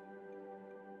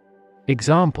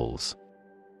 Examples: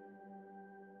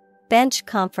 Bench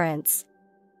conference.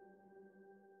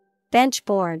 Bench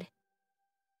board.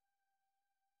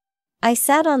 I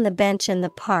sat on the bench in the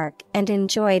park and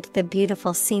enjoyed the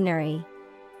beautiful scenery.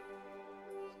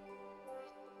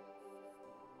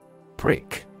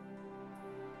 Prick.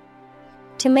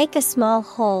 To make a small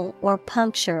hole or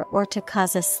puncture or to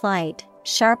cause a slight,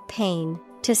 sharp pain,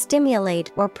 to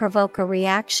stimulate or provoke a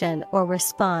reaction or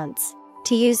response,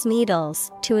 to use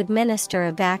needles to administer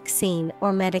a vaccine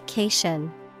or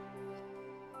medication.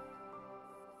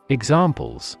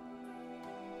 Examples: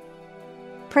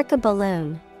 Prick a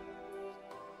balloon.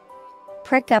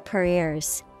 Prick up her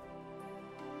ears.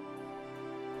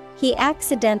 He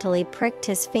accidentally pricked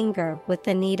his finger with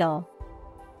the needle.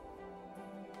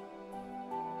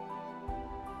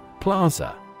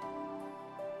 Plaza.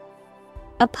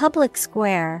 A public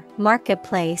square,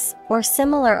 marketplace, or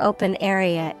similar open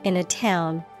area in a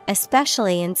town,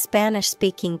 especially in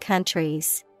Spanish-speaking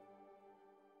countries.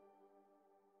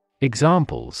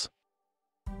 Examples: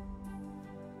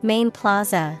 Main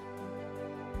Plaza.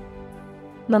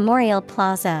 Memorial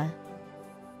Plaza.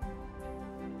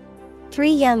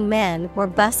 3 young men were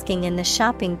busking in the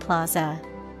shopping plaza.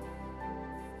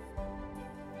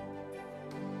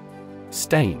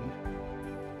 Stain.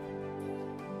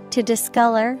 To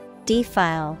discolor,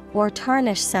 defile, or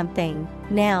tarnish something.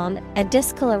 Noun, a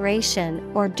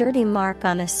discoloration or dirty mark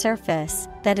on a surface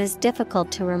that is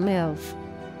difficult to remove.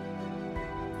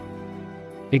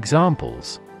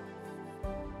 Examples: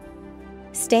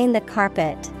 Stain the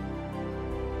carpet.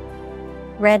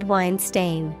 Red wine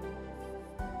stain.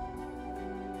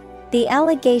 The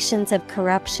allegations of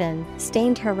corruption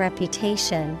stained her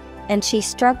reputation, and she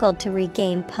struggled to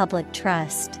regain public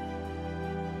trust.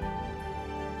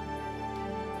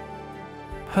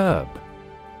 Herb.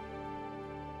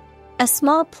 A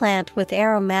small plant with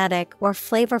aromatic or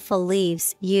flavorful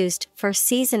leaves used for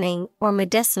seasoning or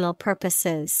medicinal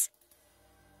purposes.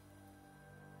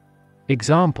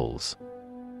 Examples: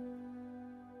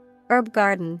 Herb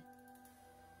garden.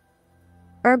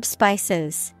 Herb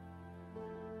spices.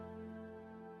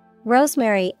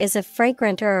 Rosemary is a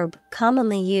fragrant herb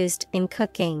commonly used in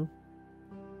cooking.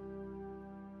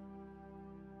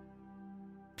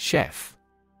 Chef.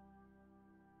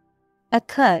 A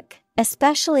cook,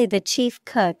 especially the chief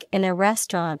cook in a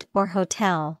restaurant or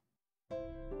hotel.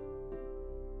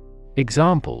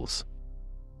 Examples: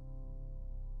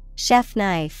 Chef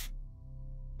knife.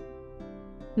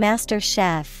 Master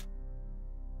chef.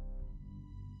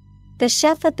 The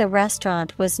chef at the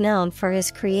restaurant was known for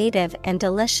his creative and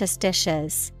delicious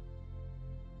dishes.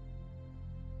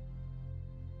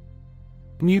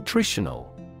 Nutritional.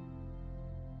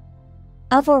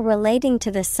 Of or relating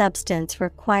to the substance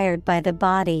required by the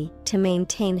body to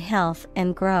maintain health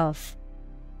and growth.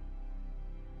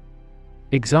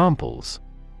 Examples: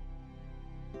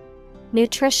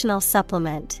 Nutritional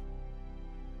supplement.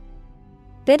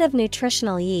 Bit of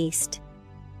nutritional yeast.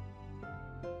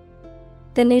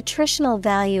 The nutritional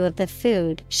value of the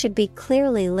food should be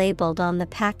clearly labeled on the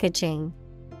packaging.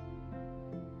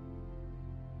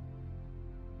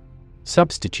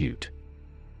 Substitute.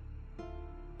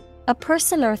 A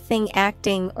person or thing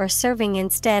acting or serving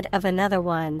instead of another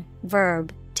one.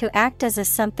 Verb, to act as a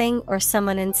something or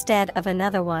someone instead of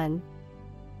another one.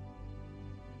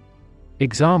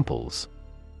 Examples: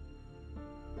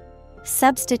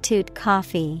 Substitute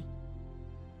coffee.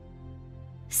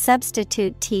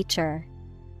 Substitute teacher.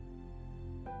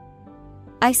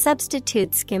 I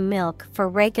substitute skim milk for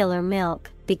regular milk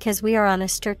because we are on a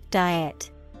strict diet.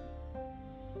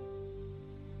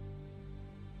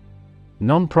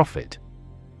 Non-profit.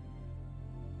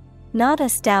 Not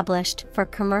established for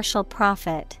commercial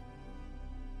profit.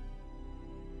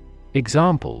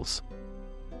 Examples: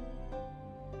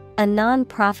 A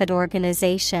non-profit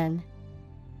organization.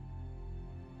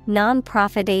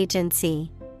 Non-profit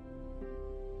agency.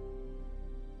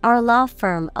 Our law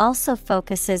firm also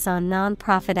focuses on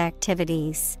non-profit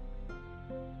activities.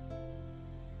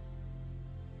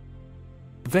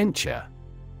 Venture.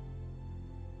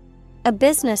 A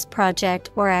business project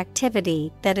or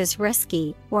activity that is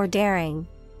risky or daring.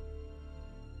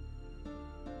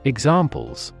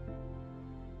 Examples: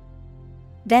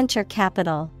 Venture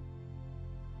capital.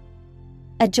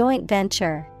 A joint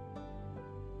venture.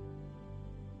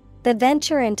 The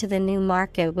venture into the new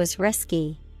market was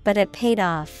risky, but it paid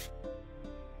off.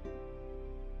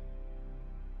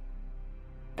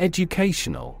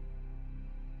 Educational.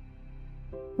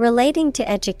 Relating to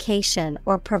education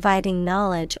or providing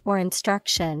knowledge or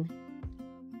instruction.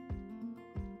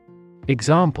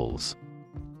 Examples: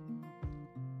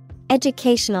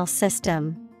 Educational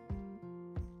system.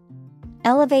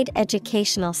 Elevate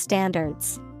educational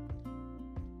standards.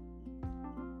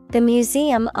 The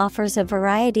museum offers a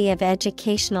variety of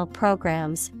educational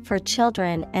programs for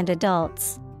children and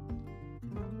adults.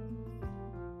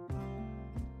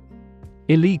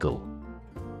 Illegal.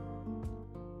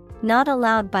 Not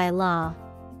allowed by law.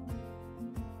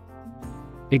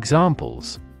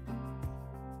 Examples: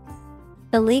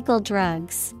 Illegal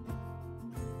drugs.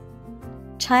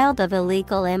 Child of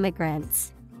illegal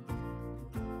immigrants.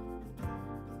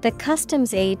 The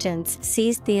customs agents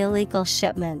seized the illegal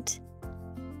shipment.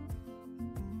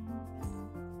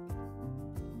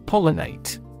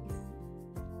 Pollinate.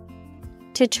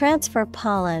 To transfer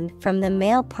pollen from the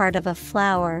male part of a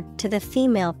flower to the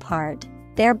female part,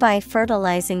 thereby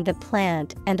fertilizing the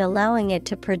plant and allowing it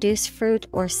to produce fruit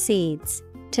or seeds,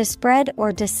 to spread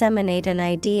or disseminate an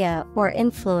idea or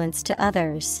influence to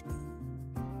others.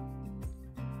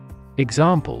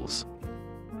 Examples: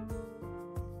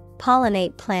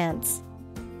 Pollinate plants.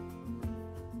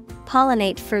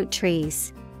 Pollinate fruit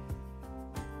trees.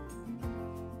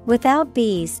 Without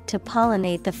bees to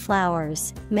pollinate the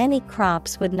flowers, many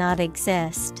crops would not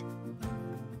exist.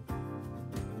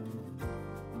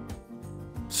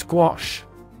 Squash.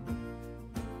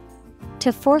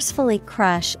 To forcefully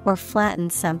crush or flatten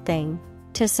something,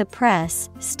 to suppress,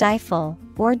 stifle,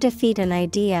 or defeat an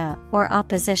idea or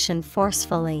opposition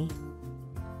forcefully.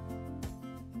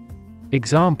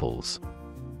 Examples: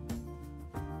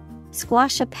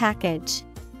 Squash a package.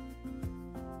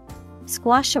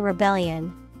 Squash a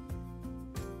rebellion.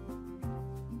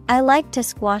 I like to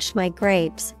squash my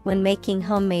grapes when making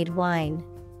homemade wine.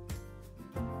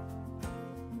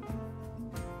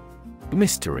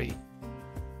 Mystery.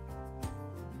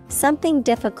 Something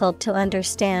difficult to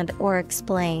understand or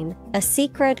explain, a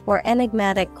secret or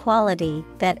enigmatic quality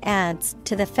that adds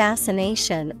to the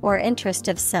fascination or interest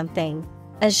of something.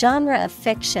 A genre of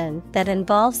fiction that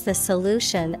involves the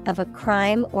solution of a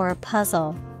crime or a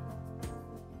puzzle.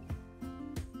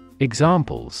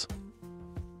 Examples: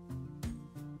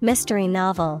 Mystery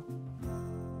novel.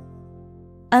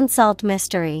 Unsolved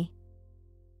mystery.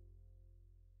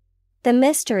 The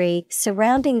mystery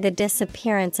surrounding the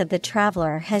disappearance of the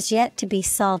traveler has yet to be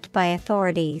solved by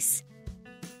authorities.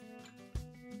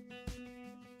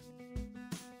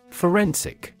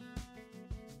 Forensic.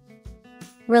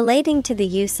 Relating to the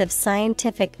use of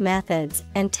scientific methods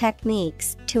and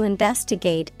techniques to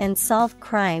investigate and solve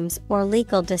crimes or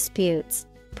legal disputes,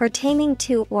 pertaining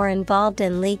to or involved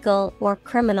in legal or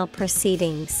criminal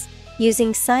proceedings,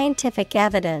 using scientific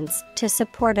evidence to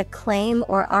support a claim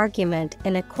or argument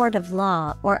in a court of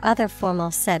law or other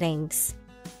formal settings.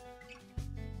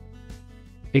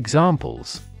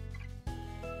 Examples: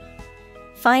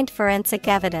 Find forensic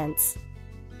evidence.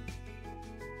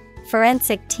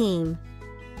 Forensic team.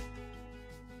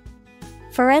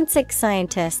 Forensic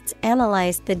scientists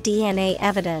analyzed the DNA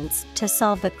evidence to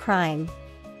solve the crime.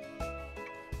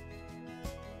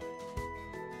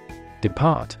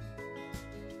 Depart.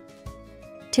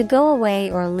 To go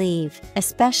away or leave,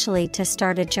 especially to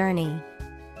start a journey.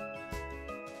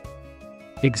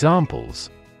 Examples: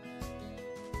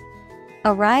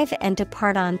 Arrive and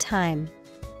depart on time.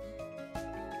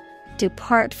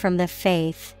 depart from the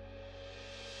faith.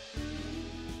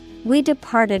 We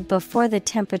departed before the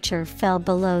temperature fell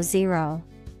below zero.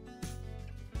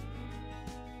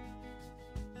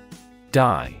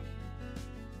 Dye.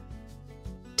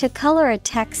 To color a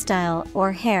textile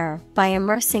or hair by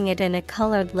immersing it in a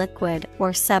colored liquid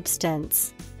or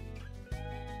substance.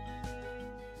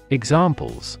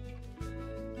 Examples: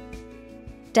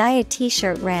 Dye a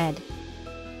t-shirt red.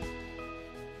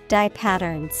 Dye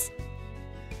patterns.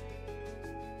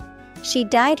 She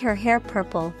dyed her hair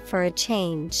purple for a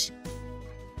change.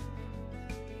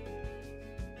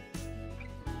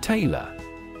 Tailor.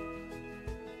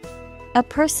 A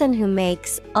person who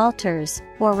makes, alters,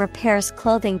 or repairs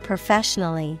clothing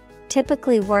professionally,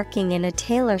 typically working in a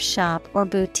tailor shop or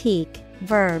boutique.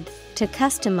 Verb, to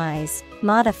customize,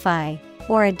 modify,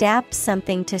 or adapt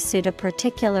something to suit a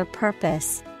particular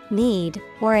purpose, need,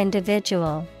 or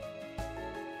individual.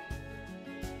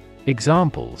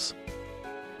 Examples: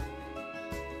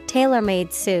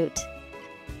 Tailor-made suit.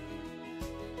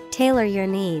 Tailor your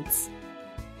needs.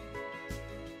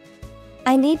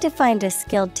 I need to find a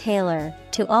skilled tailor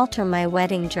to alter my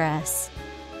wedding dress.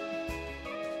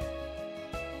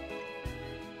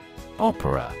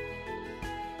 Opera.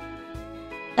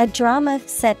 A drama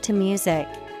set to music,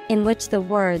 in which the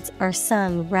words are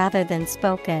sung rather than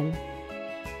spoken.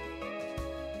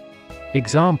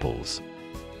 Examples: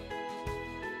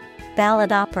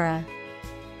 Ballad opera.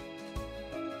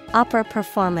 Opera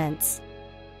performance.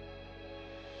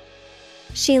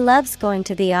 She loves going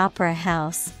to the opera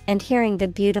house and hearing the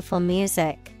beautiful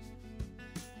music.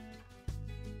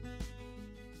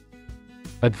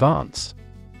 Advance.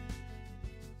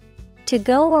 To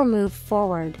go or move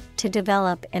forward, to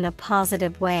develop in a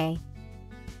positive way.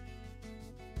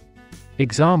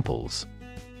 Examples: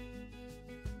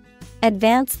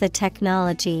 Advance the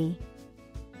technology.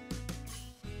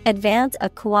 Advance a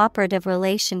cooperative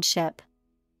relationship.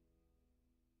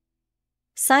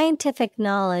 Scientific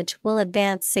knowledge will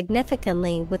advance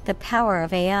significantly with the power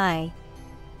of AI.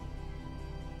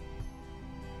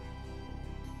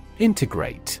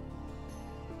 Integrate.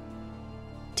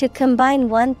 To combine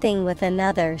one thing with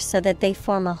another so that they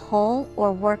form a whole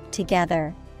or work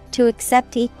together. To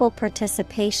accept equal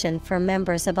participation for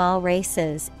members of all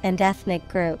races and ethnic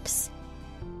groups.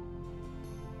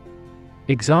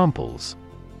 Examples: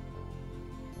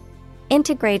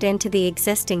 Integrate into the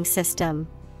existing system.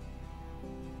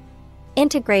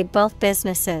 Integrate both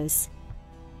businesses.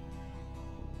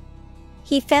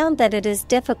 He found that it is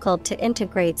difficult to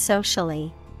integrate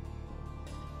socially.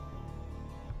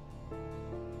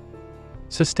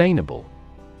 Sustainable.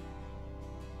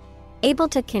 Able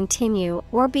to continue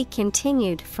or be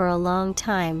continued for a long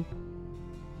time.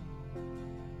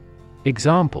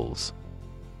 Examples: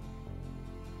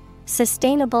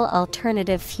 Sustainable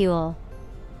alternative fuel.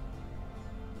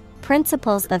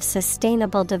 Principles of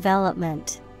sustainable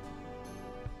development.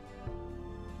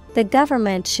 The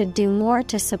government should do more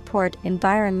to support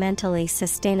environmentally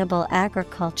sustainable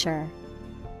agriculture.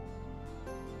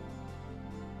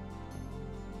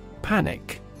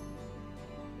 Panic.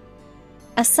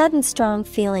 A sudden strong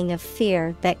feeling of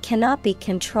fear that cannot be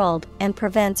controlled and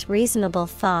prevents reasonable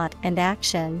thought and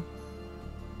action.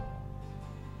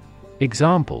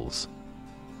 Examples: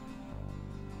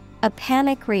 A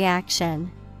panic reaction.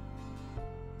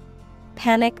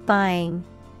 Panic buying.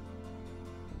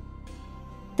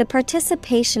 The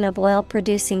participation of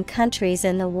oil-producing countries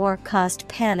in the war caused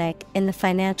panic in the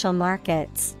financial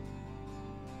markets.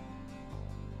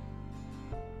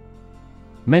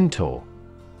 Mentor.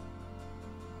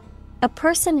 A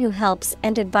person who helps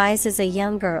and advises a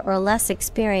younger or less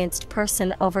experienced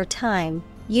person over time,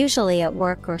 usually at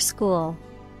work or school.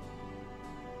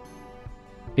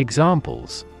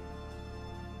 Examples: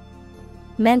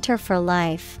 Mentor for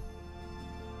life.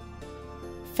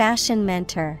 Fashion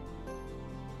mentor.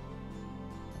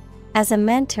 As a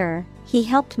mentor, he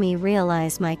helped me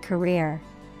realize my career.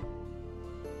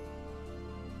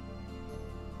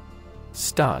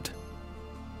 Stud.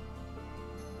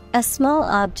 A small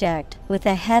object with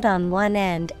a head on one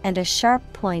end and a sharp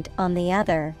point on the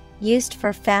other, used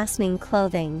for fastening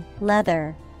clothing,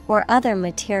 leather, or other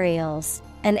materials.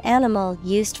 An animal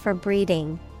used for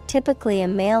breeding, typically a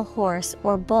male horse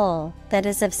or bull that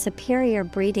is of superior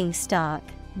breeding stock.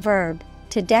 Verb,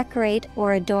 to decorate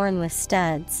or adorn with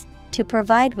studs, to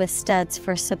provide with studs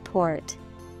for support.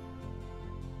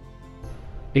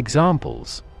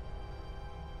 Examples: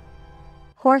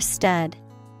 Horse stud.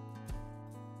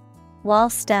 Wall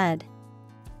stud.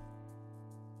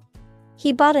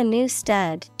 He bought a new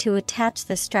stud to attach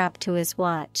the strap to his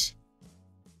watch.